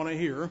don't want to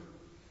hear.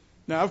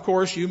 Now, of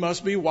course, you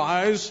must be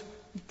wise,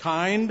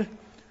 kind,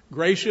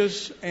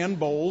 gracious, and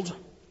bold.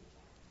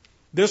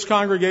 This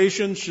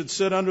congregation should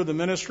sit under the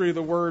ministry of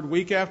the Word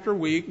week after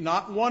week,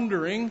 not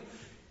wondering,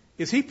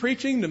 is he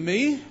preaching to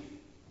me?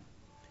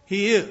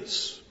 He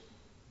is.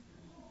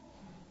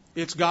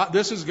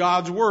 This is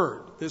God's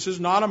Word. This is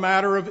not a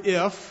matter of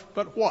if,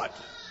 but what.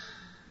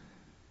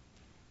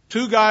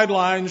 2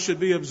 guidelines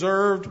should be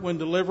observed when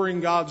delivering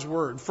God's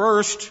Word.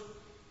 First,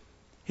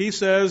 he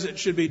says it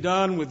should be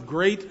done with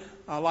great,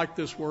 I like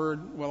this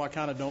word, well, I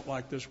kind of don't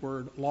like this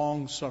word,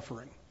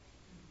 long-suffering.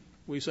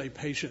 We say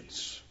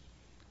patience,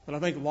 but I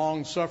think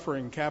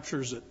long-suffering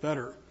captures it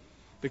better.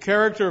 The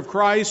character of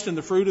Christ and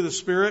the fruit of the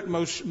Spirit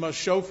must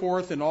show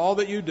forth in all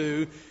that you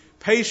do.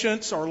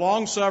 Patience or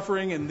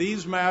long-suffering in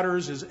these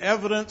matters is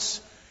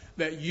evidence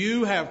that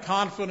you have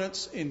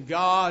confidence in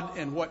God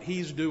and what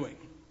He's doing,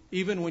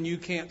 even when you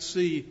can't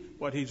see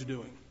what He's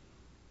doing.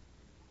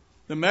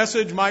 The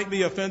message might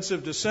be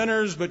offensive to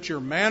sinners, but your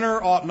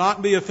manner ought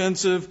not be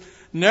offensive.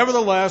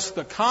 Nevertheless,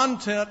 the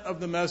content of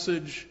the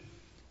message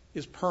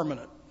is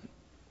permanent.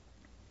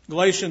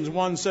 Galatians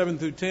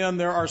 1:7-10,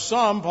 there are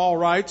some, Paul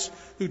writes,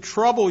 who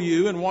trouble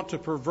you and want to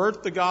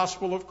pervert the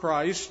gospel of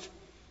Christ.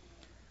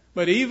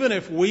 But even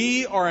if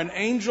we or an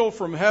angel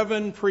from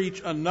heaven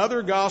preach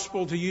another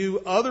gospel to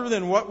you other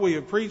than what we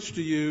have preached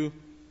to you,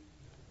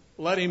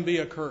 let him be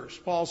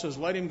accursed. Paul says,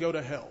 let him go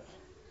to hell.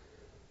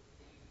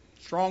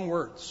 Strong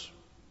words.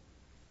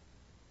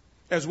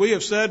 As we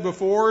have said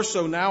before,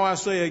 so now I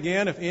say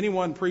again, if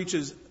anyone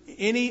preaches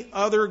any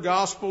other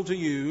gospel to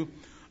you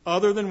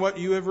other than what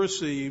you have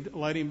received,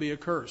 let him be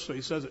accursed. So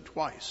he says it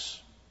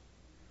twice.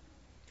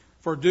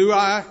 For do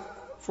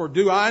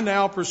I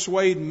now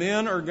persuade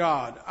men or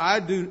God?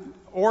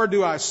 Or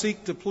do I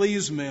seek to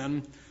please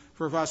men?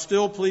 For if I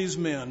still please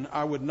men,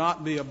 I would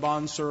not be a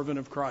bondservant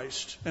of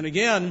Christ. And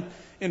again,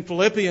 in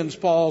Philippians,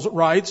 Paul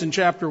writes in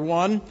chapter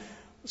 1,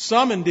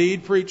 some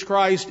indeed preach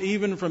Christ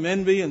even from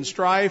envy and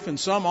strife, and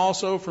some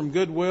also from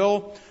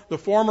goodwill. The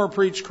former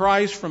preach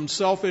Christ from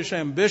selfish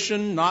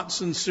ambition, not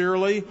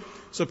sincerely,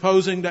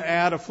 supposing to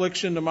add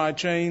affliction to my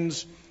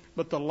chains,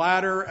 but the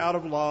latter out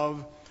of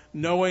love,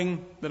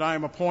 knowing that I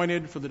am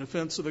appointed for the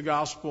defense of the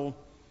gospel.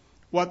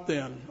 What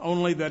then?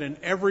 Only that in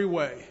every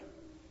way,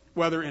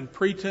 whether in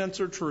pretense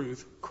or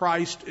truth,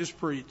 Christ is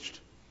preached,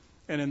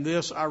 and in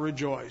this I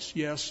rejoice.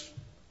 Yes,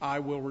 I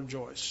will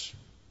rejoice.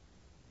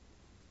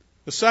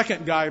 The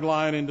second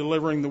guideline in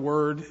delivering the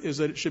word is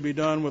that it should be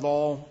done with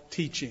all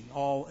teaching,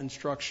 all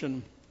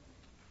instruction.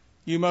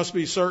 You must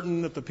be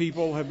certain that the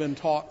people have been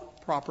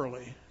taught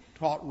properly,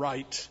 taught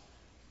right.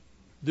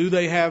 Do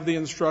they have the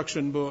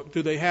instruction book?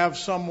 Do they have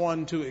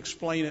someone to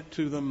explain it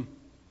to them?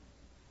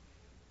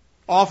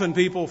 Often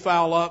people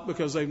foul up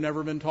because they've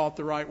never been taught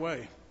the right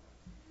way.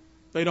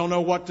 They don't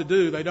know what to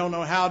do. They don't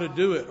know how to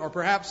do it. Or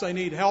perhaps they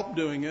need help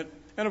doing it.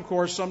 And of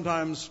course,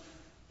 sometimes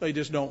they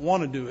just don't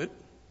want to do it.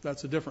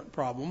 That's a different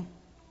problem.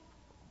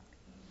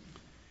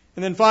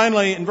 And then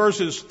finally, in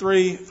verses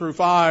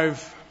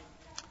 3-5,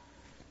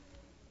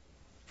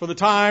 for the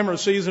time or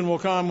season will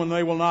come when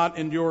they will not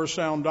endure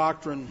sound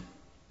doctrine.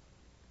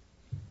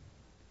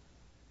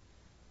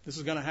 This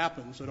is going to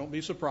happen, so don't be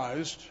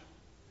surprised.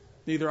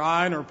 Neither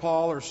I nor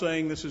Paul are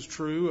saying this is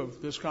true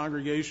of this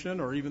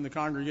congregation or even the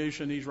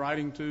congregation he's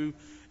writing to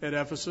at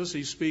Ephesus.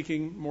 He's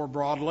speaking more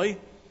broadly.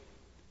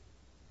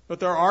 But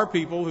there are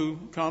people who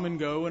come and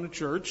go in a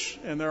church,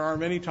 and there are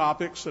many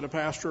topics that a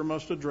pastor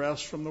must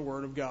address from the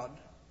Word of God.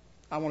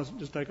 I want to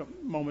just take a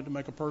moment to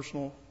make a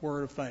personal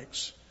word of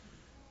thanks.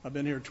 I've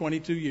been here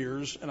 22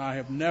 years, and I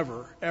have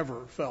never,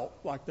 ever felt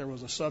like there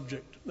was a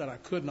subject that I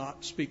could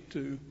not speak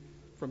to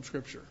from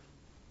Scripture.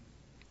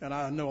 And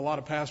I know a lot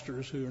of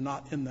pastors who are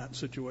not in that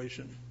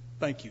situation.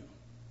 Thank you.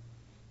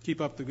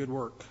 Keep up the good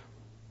work.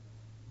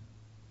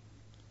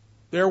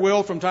 There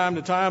will, from time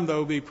to time,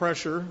 though, be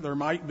pressure, there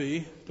might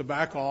be, to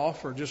back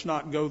off or just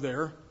not go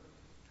there.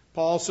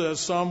 Paul says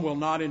some will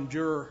not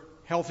endure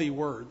healthy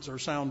words or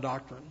sound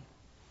doctrine.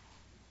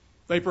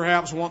 They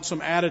perhaps want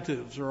some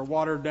additives or a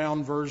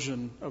watered-down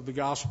version of the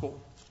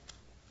gospel.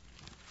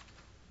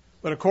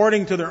 But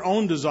according to their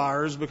own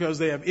desires, because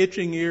they have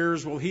itching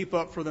ears, will heap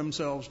up for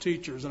themselves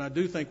teachers. And I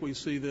do think we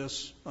see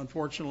this,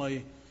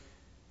 unfortunately,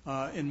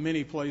 in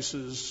many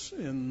places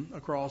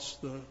across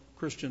the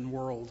Christian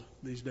world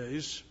these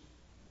days.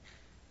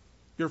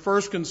 Your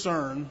first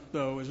concern,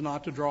 though, is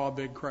not to draw a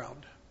big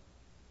crowd.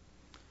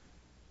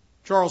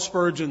 Charles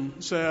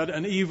Spurgeon said,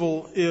 an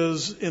evil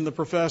is in the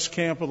professed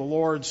camp of the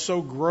Lord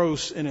so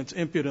gross in its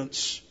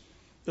impudence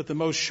that the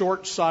most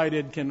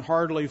short-sighted can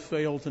hardly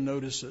fail to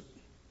notice it.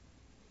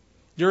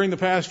 During the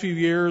past few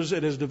years,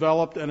 it has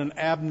developed at an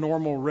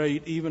abnormal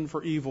rate, even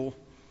for evil.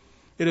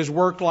 It has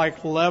worked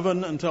like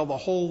leaven until the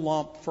whole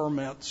lump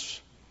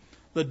ferments.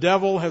 The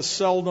devil has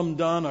seldom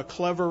done a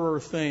cleverer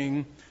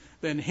thing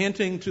than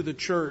hinting to the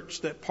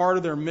church that part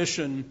of their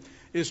mission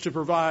is to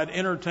provide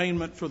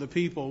entertainment for the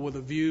people with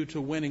a view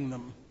to winning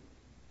them.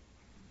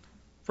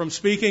 From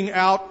speaking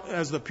out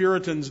as the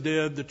Puritans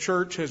did, the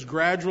church has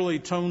gradually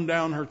toned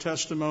down her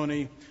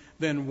testimony,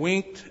 then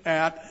winked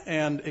at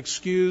and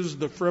excused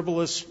the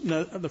frivolities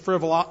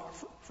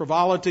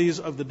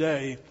of the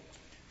day.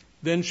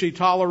 Then she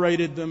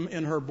tolerated them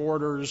in her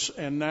borders,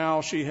 and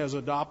now she has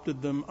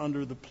adopted them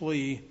under the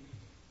plea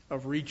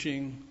of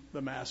reaching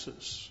the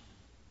masses.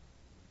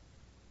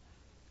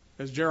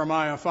 As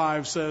Jeremiah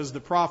 5 says,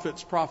 the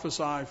prophets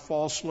prophesy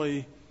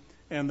falsely,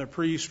 and the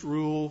priests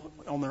rule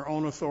on their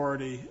own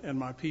authority, and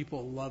my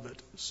people love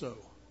it so.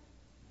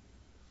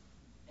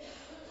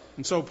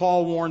 And so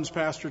Paul warns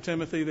Pastor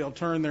Timothy they'll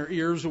turn their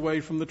ears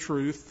away from the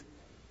truth.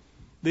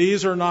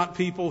 These are not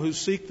people who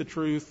seek the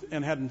truth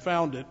and hadn't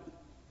found it.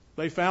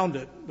 They found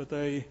it, but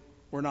they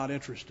were not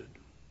interested.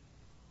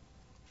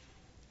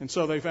 And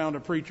so they found a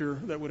preacher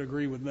that would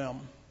agree with them.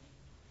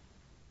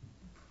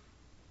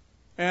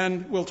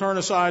 And we'll turn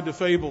aside to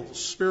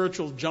fables,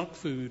 spiritual junk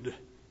food.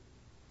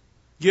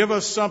 Give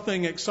us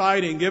something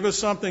exciting. Give us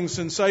something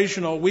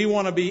sensational. We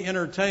want to be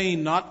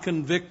entertained, not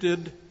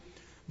convicted.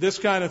 This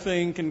kind of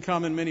thing can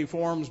come in many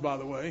forms, by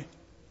the way.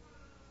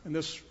 And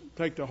this,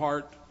 take to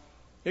heart,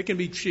 it can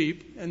be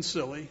cheap and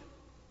silly.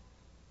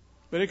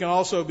 But it can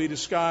also be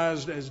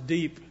disguised as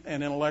deep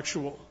and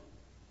intellectual.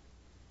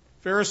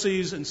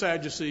 Pharisees and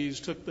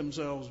Sadducees took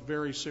themselves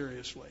very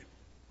seriously.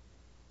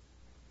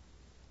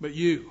 But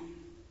you,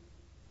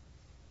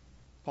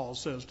 Paul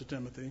says to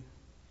Timothy,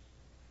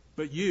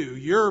 but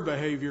your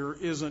behavior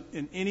isn't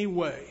in any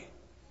way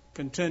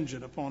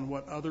contingent upon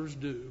what others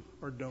do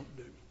or don't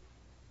do.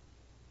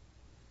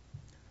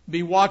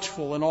 Be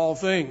watchful in all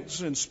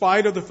things. In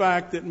spite of the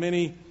fact that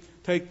many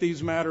take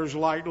these matters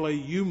lightly,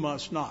 you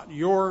must not.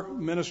 You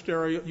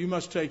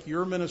must take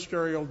your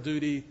ministerial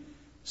duty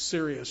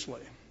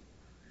seriously.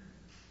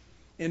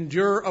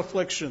 Endure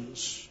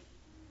afflictions.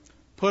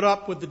 Put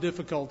up with the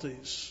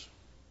difficulties.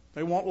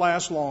 They won't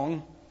last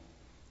long.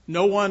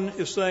 No one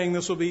is saying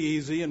this will be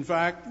easy. In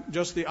fact,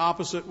 just the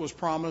opposite was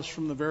promised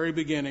from the very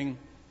beginning.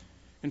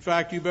 In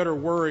fact, you better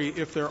worry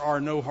if there are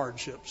no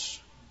hardships.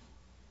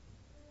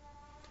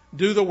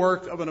 Do the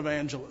work of an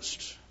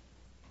evangelist.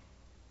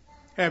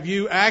 Have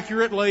you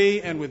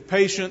accurately and with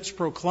patience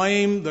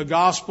proclaimed the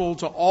gospel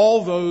to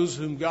all those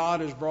whom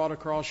God has brought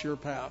across your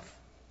path?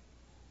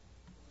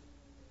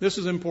 This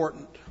is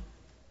important.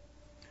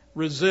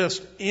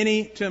 Resist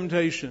any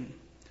temptation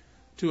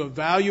to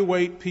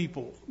evaluate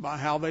people by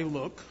how they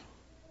look,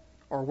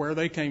 or where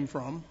they came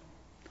from,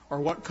 or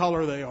what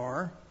color they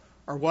are,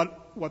 or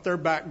what their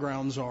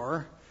backgrounds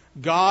are.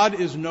 God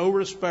is no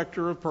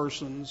respecter of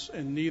persons,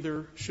 and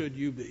neither should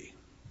you be.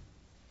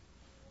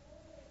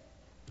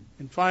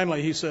 And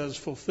finally, he says,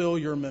 fulfill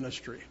your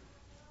ministry.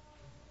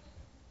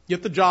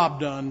 Get the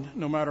job done,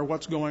 no matter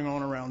what's going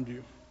on around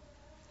you.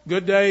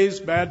 Good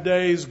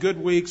days,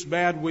 good weeks,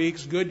 bad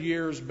weeks, good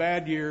years,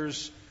 bad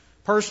years,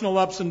 personal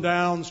ups and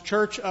downs,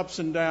 church ups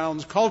and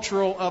downs,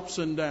 cultural ups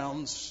and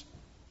downs.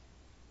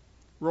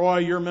 Roy,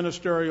 your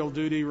ministerial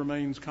duty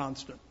remains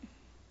constant.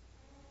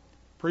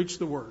 Preach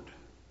the word.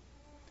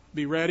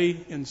 Be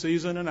ready in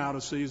season and out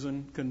of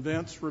season.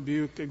 Convince,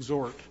 rebuke,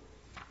 exhort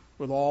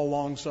with all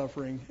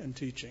long-suffering and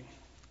teaching.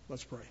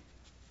 Let's pray.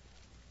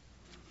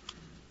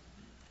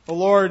 O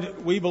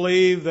Lord, we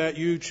believe that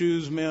you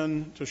choose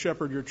men to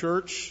shepherd your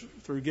church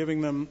through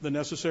giving them the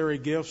necessary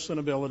gifts and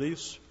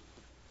abilities,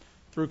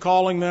 through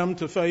calling them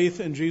to faith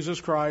in Jesus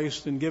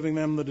Christ and giving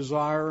them the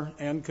desire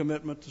and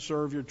commitment to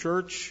serve your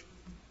church,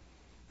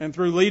 and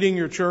through leading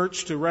your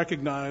church to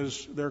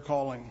recognize their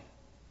calling.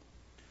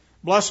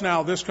 Bless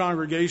now this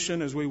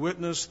congregation as we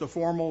witness the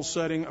formal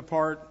setting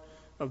apart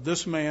of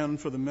this man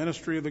for the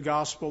ministry of the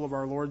gospel of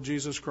our Lord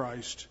Jesus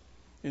Christ,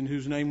 in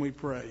whose name we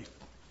pray.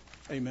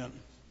 Amen.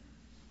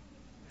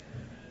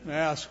 I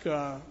ask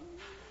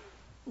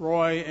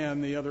Roy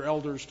and the other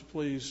elders to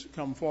please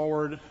come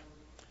forward.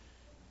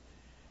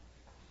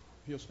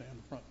 He'll stand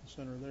in front and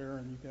center there,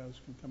 and you guys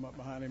can come up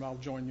behind him. I'll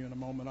join you in a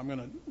moment.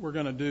 We're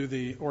going to do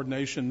the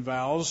ordination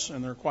vows,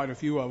 and there are quite a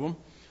few of them.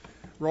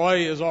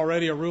 Roy is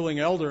already a ruling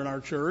elder in our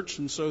church,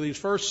 and so these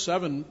first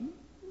 7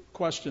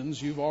 questions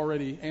you've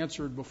already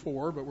answered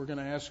before, but we're going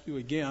to ask you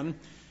again.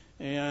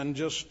 And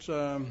just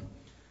to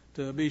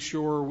be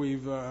sure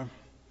we've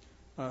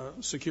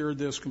secured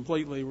this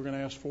completely, we're going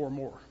to ask 4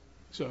 more.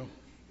 So,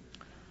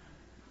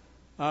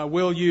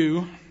 will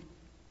you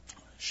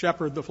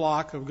shepherd the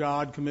flock of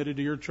God committed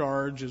to your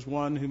charge as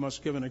one who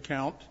must give an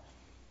account,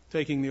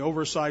 taking the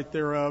oversight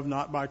thereof,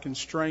 not by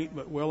constraint,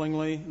 but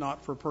willingly,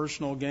 not for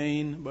personal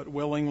gain, but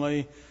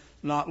willingly,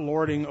 not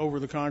lording over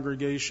the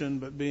congregation,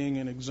 but being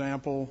an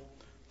example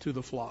to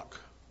the flock?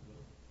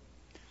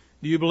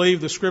 Do you believe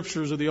the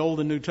scriptures of the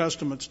Old and New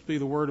Testaments to be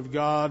the Word of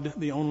God,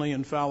 the only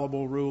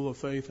infallible rule of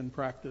faith and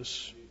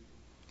practice?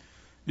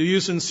 Do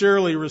you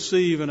sincerely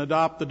receive and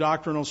adopt the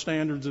doctrinal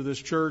standards of this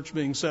church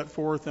being set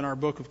forth in our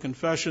Book of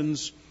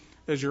Confessions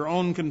as your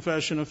own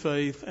confession of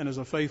faith and as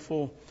a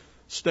faithful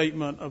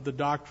statement of the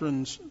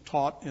doctrines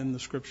taught in the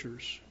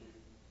Scriptures?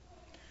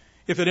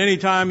 If at any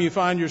time you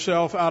find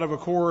yourself out of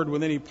accord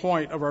with any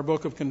point of our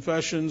Book of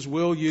Confessions,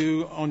 will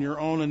you, on your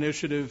own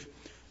initiative,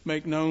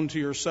 make known to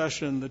your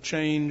session the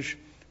change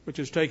which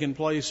has taken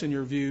place in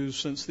your views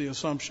since the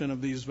assumption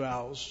of these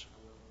vows?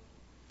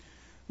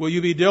 Will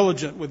you be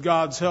diligent with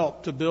God's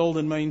help to build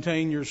and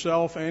maintain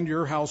yourself and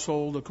your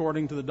household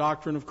according to the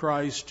doctrine of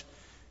Christ,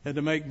 and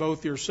to make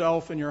both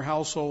yourself and your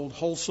household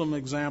wholesome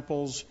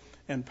examples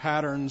and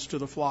patterns to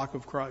the flock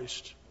of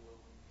Christ?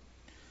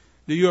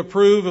 Do you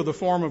approve of the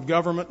form of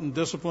government and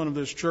discipline of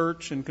this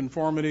church in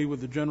conformity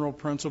with the general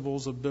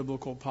principles of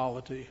biblical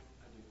polity?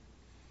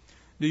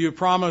 Do you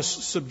promise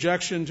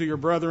subjection to your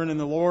brethren in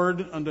the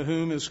Lord, unto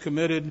whom is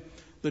committed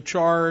the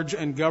charge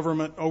and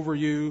government over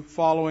you,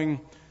 following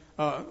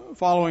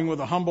with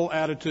a humble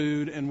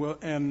attitude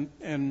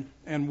and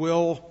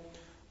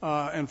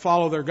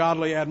follow their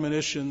godly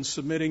admonitions,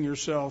 submitting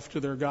yourself to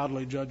their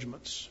godly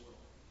judgments?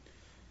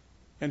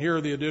 And here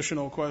are the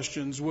additional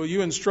questions. Will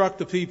you instruct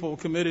the people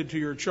committed to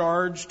your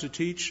charge to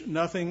teach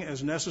nothing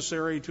as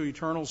necessary to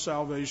eternal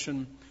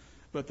salvation,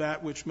 but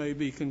that which may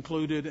be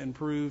concluded and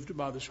proved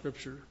by the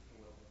Scripture?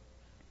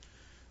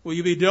 Will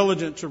you be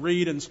diligent to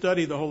read and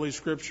study the Holy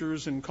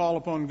Scriptures and call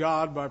upon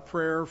God by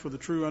prayer for the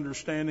true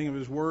understanding of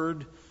His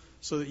Word,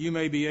 so that you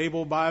may be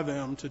able by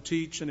them to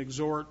teach and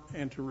exhort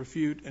and to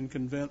refute and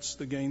convince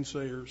the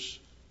gainsayers?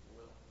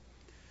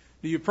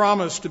 Do you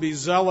promise to be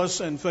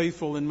zealous and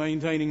faithful in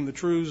maintaining the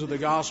truths of the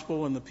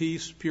gospel and the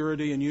peace,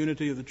 purity, and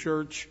unity of the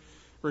church,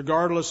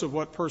 regardless of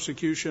what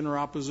persecution or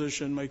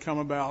opposition may come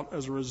about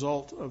as a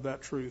result of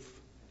that truth?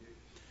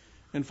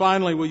 And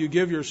finally, will you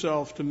give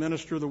yourself to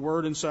minister the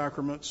word and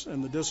sacraments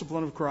and the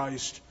discipline of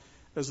Christ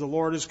as the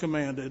Lord has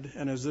commanded,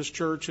 and as this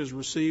church has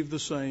received the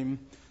same,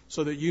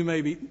 so that you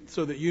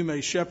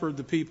may shepherd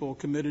the people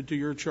committed to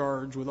your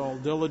charge with all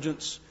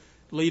diligence,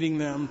 leading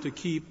them to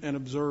keep and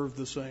observe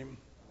the same?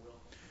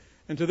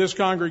 And to this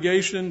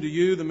congregation, do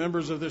you, the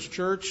members of this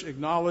church,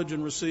 acknowledge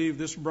and receive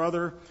this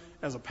brother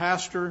as a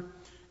pastor?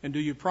 And do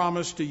you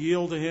promise to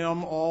yield to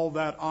him all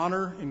that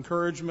honor,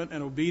 encouragement,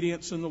 and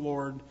obedience in the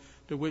Lord,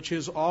 to which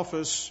his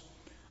office,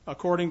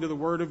 according to the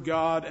Word of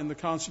God and the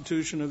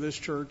Constitution of this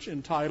church,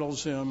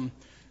 entitles him?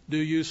 Do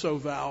you so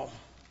vow?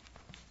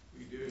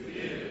 We do.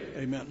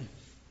 Amen.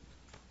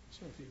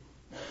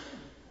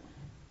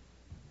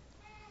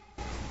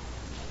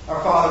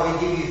 Our Father,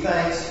 we give you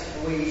thanks.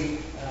 We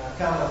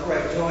come with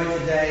great joy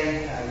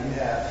today. You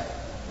have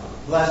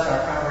blessed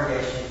our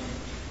congregation.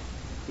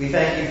 We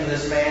thank you for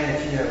this man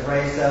that you have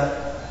raised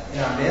up in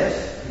our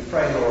midst. We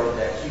pray, Lord,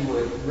 that you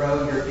would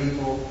grow your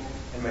people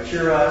and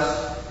mature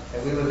us,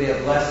 that we would be a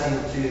blessing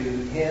to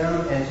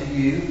him and to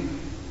you,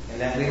 and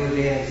that we would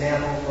be an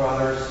example for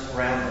others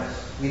around us.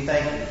 We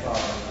thank you, Father,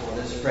 for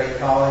this great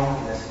calling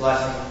and this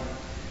blessing.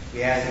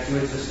 We ask that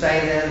you would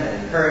sustain him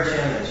and encourage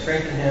him and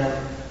strengthen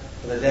him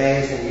for the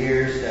days and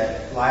years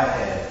that lie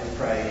ahead. We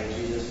pray in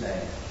Jesus'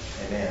 name.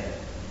 Amen.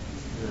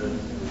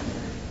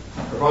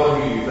 Our Father,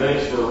 we give you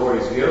thanks for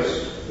Roy's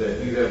gifts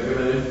that you have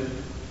given him,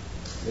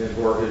 and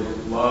for his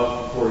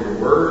love for your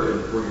word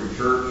and for your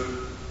church,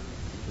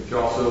 which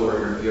also are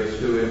your gifts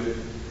to him.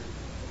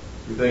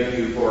 We thank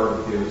you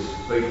for his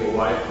faithful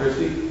wife,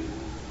 Christy,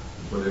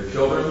 for their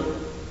children,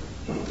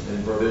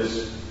 and for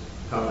this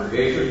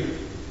congregation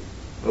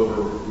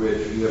over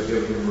which you have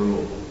given him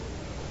rule.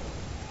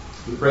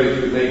 We pray that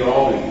you would make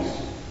all these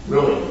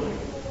willingly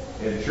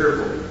and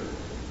cheerfully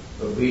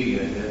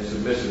obedient and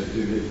submissive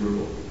to his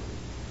rule.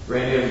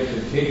 Grant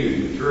him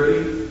continued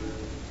maturity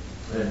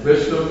and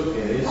wisdom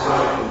and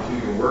insight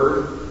into your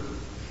word.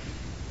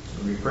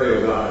 And we pray,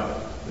 O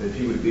God, that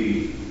you would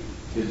be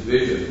his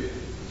vision,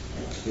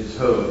 his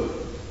hope,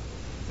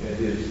 and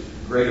his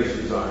greatest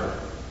desire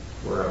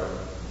forever.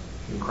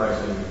 In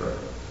Christ's name we pray.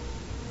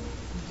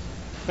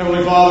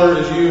 Heavenly Father,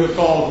 as you have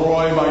called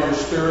Roy by your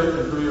Spirit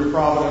and through your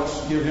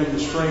providence, give him the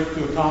strength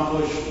to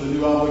accomplish the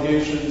new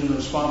obligations and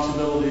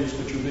responsibilities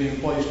that are being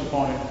placed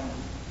upon him.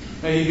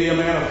 May he be a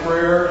man of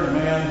prayer and a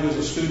man who is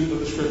a student of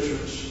the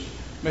Scriptures.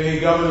 May he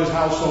govern his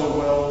household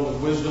well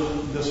with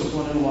wisdom,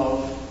 discipline, and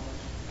love.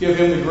 Give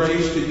him the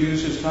grace to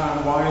use his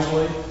time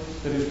wisely,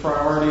 that his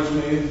priorities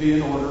may be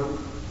in order.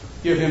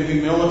 Give him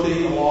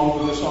humility along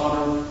with this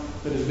honor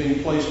that is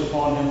being placed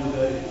upon him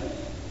today.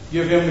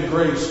 Give him the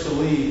grace to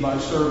lead by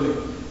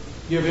serving.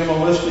 Give him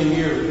a listening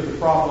ear to the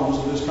problems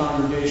of this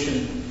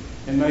congregation.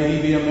 And may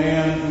he be a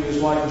man who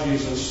is like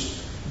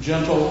Jesus,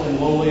 gentle and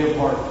lowly of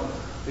heart,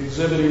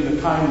 exhibiting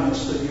the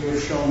kindness that you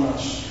have shown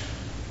us.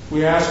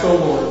 We ask, O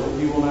Lord,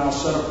 that you will now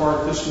set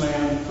apart this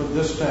man for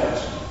this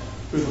task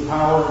through the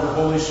power of the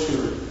Holy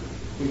Spirit.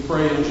 We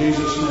pray in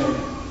Jesus' name.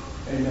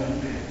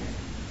 Amen.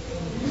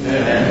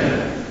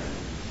 Amen.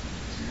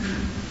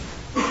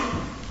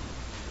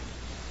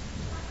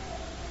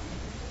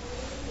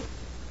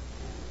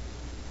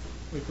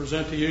 We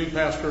present to you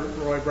Pastor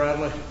Roy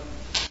Bradley.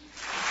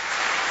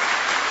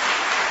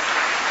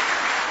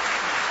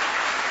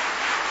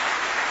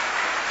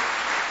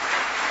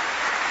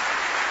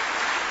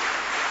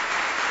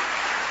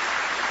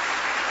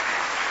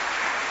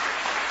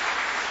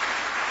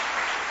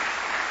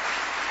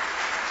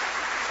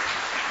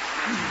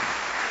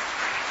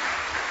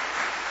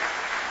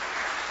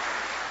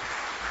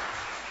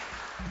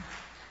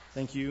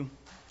 Thank you.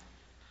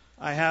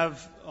 I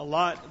have a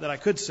lot that I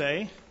could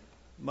say,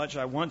 much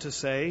I want to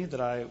say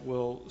that I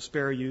will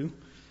spare you.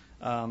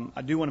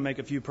 I do want to make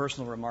a few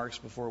personal remarks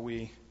before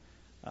we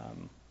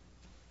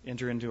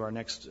enter into our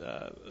next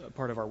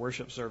part of our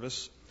worship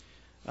service.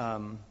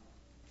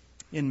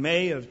 In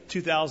May of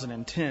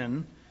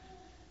 2010,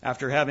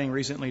 after having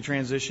recently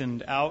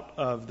transitioned out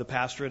of the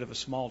pastorate of a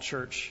small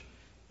church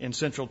in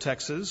Central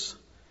Texas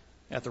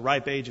at the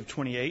ripe age of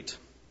 28,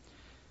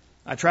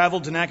 I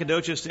traveled to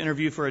Nacogdoches to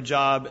interview for a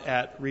job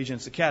at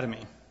Regents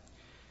Academy.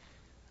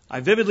 I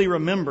vividly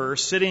remember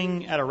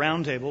sitting at a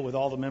round table with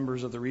all the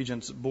members of the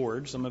Regents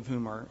board, some of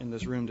whom are in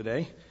this room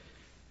today,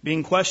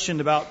 being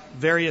questioned about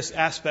various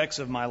aspects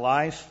of my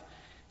life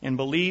and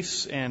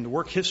beliefs and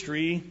work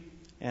history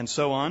and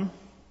so on.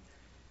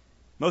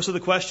 Most of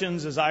the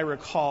questions, as I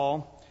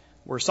recall,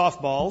 were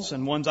softballs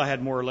and ones I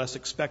had more or less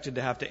expected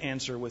to have to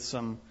answer with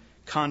some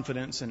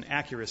confidence and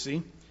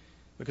accuracy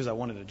because I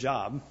wanted a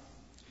job.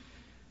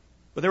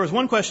 But there was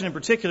one question in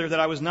particular that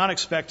I was not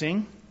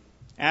expecting,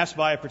 asked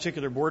by a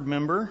particular board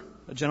member,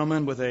 a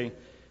gentleman with a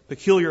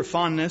peculiar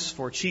fondness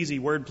for cheesy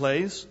word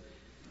plays,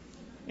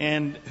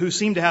 and who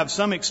seemed to have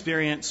some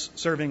experience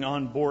serving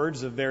on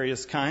boards of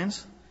various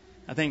kinds.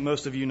 I think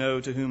most of you know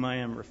to whom I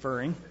am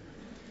referring.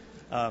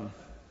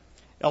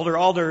 Elder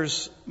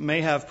Alders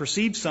may have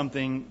perceived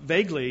something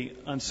vaguely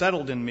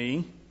unsettled in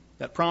me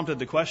that prompted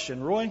the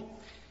question, Roy,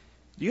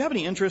 do you have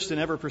any interest in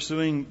ever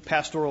pursuing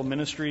pastoral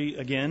ministry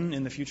again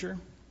in the future?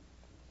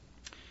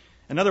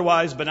 An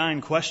otherwise benign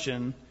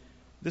question,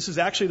 this is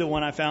actually the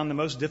one I found the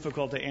most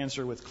difficult to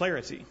answer with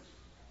clarity.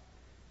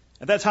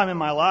 At that time in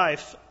my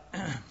life,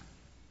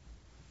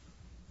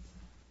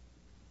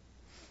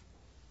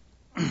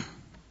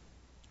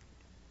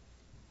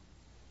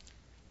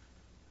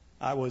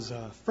 I was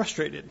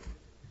frustrated.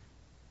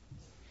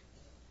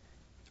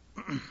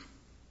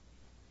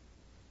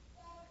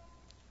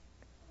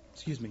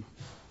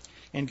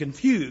 And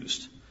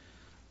confused,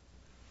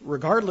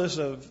 regardless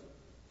of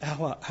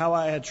how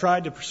I had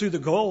tried to pursue the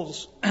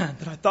goals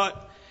that I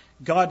thought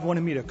God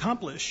wanted me to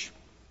accomplish.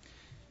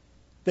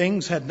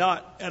 Things had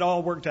not at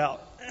all worked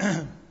out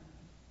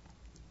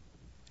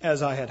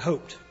as I had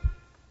hoped.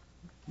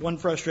 One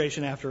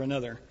frustration after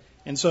another.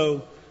 And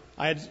so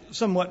I had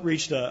somewhat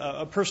reached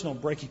a personal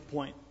breaking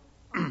point.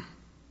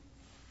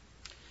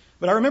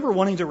 But I remember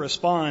wanting to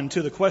respond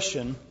to the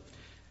question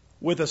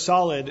with a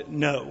solid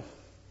no,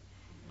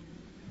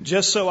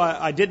 just so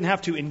I didn't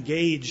have to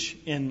engage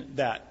in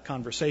that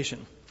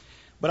conversation.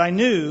 But I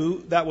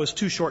knew that was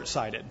too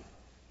short-sighted,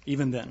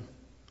 even then.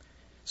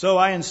 So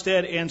I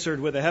instead answered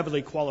with a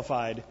heavily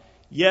qualified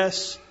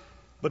yes,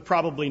 but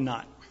probably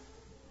not.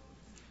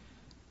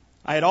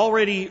 I had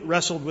already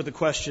wrestled with the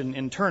question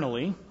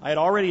internally. I had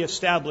already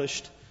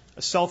established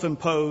a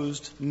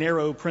self-imposed,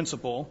 narrow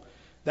principle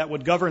that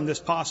would govern this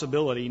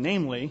possibility,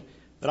 namely,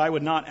 that I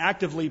would not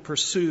actively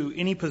pursue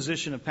any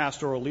position of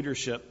pastoral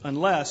leadership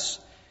unless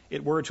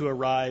it were to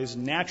arise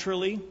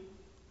naturally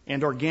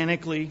and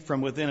organically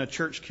from within a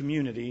church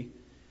community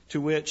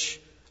to which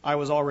I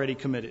was already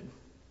committed.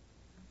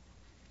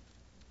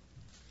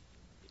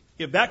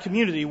 If that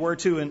community were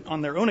to,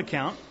 on their own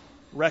account,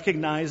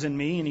 recognize in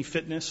me any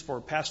fitness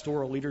for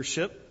pastoral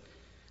leadership,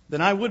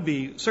 then I would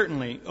be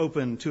certainly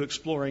open to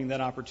exploring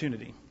that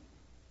opportunity.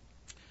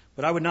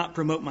 But I would not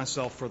promote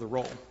myself for the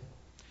role.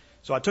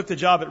 So I took the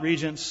job at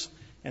Regents,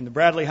 and the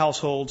Bradley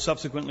household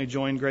subsequently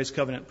joined Grace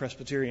Covenant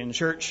Presbyterian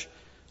Church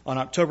on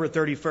October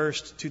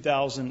 31st,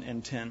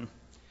 2010.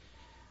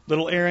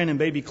 Little Aaron and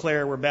baby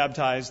Claire were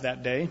baptized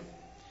that day.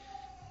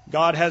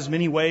 God has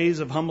many ways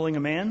of humbling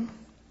a man,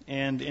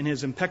 and in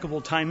his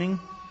impeccable timing,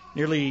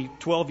 nearly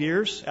 12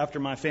 years after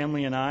my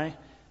family and I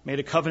made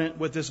a covenant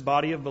with this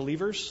body of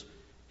believers,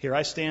 here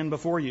I stand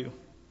before you,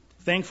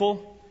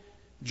 thankful,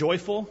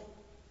 joyful,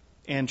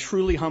 and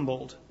truly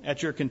humbled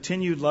at your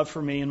continued love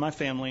for me and my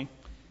family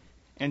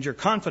and your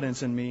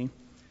confidence in me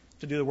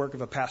to do the work of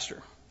a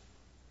pastor.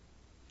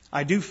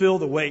 I do feel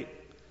the weight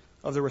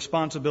of the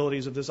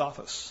responsibilities of this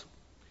office,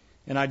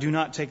 and I do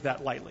not take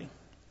that lightly.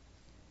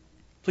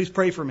 Please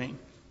pray for me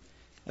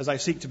as I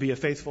seek to be a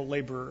faithful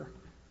laborer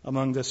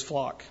among this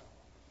flock.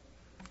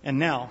 And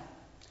now,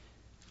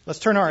 let's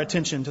turn our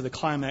attention to the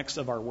climax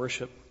of our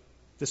worship,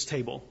 this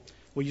table.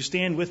 Will you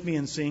stand with me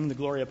and sing the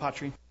Gloria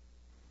Patri?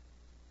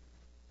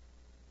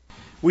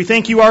 We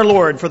thank you, our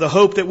Lord, for the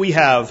hope that we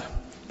have,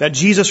 that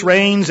Jesus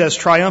reigns as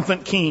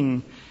triumphant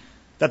King,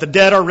 that the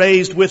dead are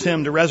raised with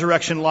him to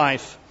resurrection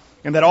life,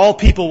 and that all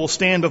people will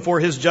stand before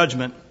his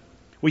judgment.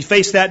 We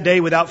face that day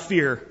without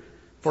fear,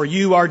 for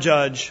you, our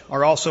judge,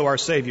 are also our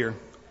Savior.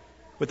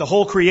 With the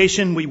whole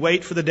creation, we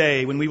wait for the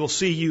day when we will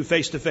see you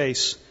face to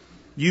face.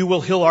 You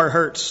will heal our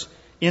hurts,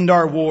 end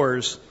our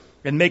wars,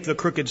 and make the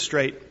crooked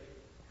straight.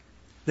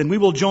 Then we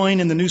will join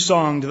in the new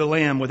song to the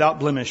Lamb without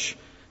blemish,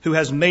 who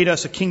has made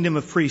us a kingdom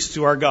of priests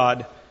to our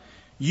God.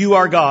 You,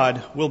 our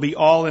God, will be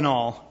all in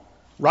all.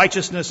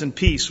 Righteousness and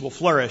peace will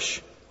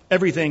flourish.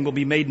 Everything will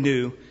be made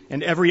new,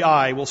 and every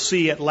eye will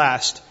see at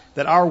last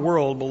that our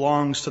world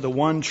belongs to the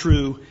one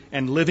true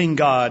and living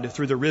God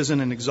through the risen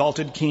and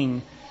exalted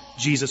King,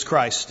 Jesus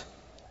Christ.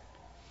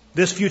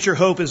 This future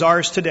hope is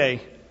ours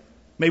today.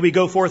 May we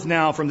go forth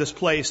now from this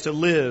place to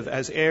live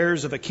as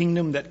heirs of a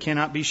kingdom that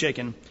cannot be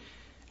shaken.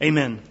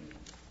 Amen.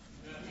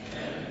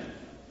 Amen.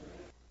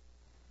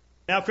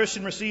 Now,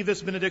 Christian, receive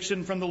this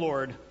benediction from the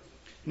Lord.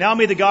 Now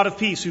may the God of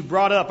peace, who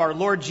brought up our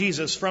Lord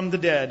Jesus from the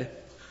dead,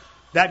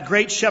 that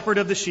great shepherd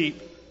of the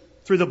sheep,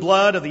 through the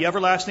blood of the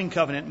everlasting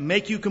covenant,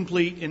 make you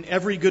complete in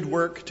every good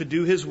work to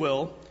do his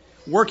will,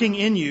 working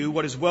in you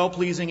what is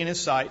well-pleasing in his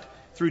sight,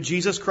 through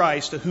Jesus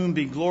Christ, to whom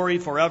be glory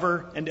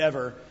forever and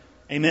ever.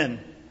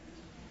 Amen.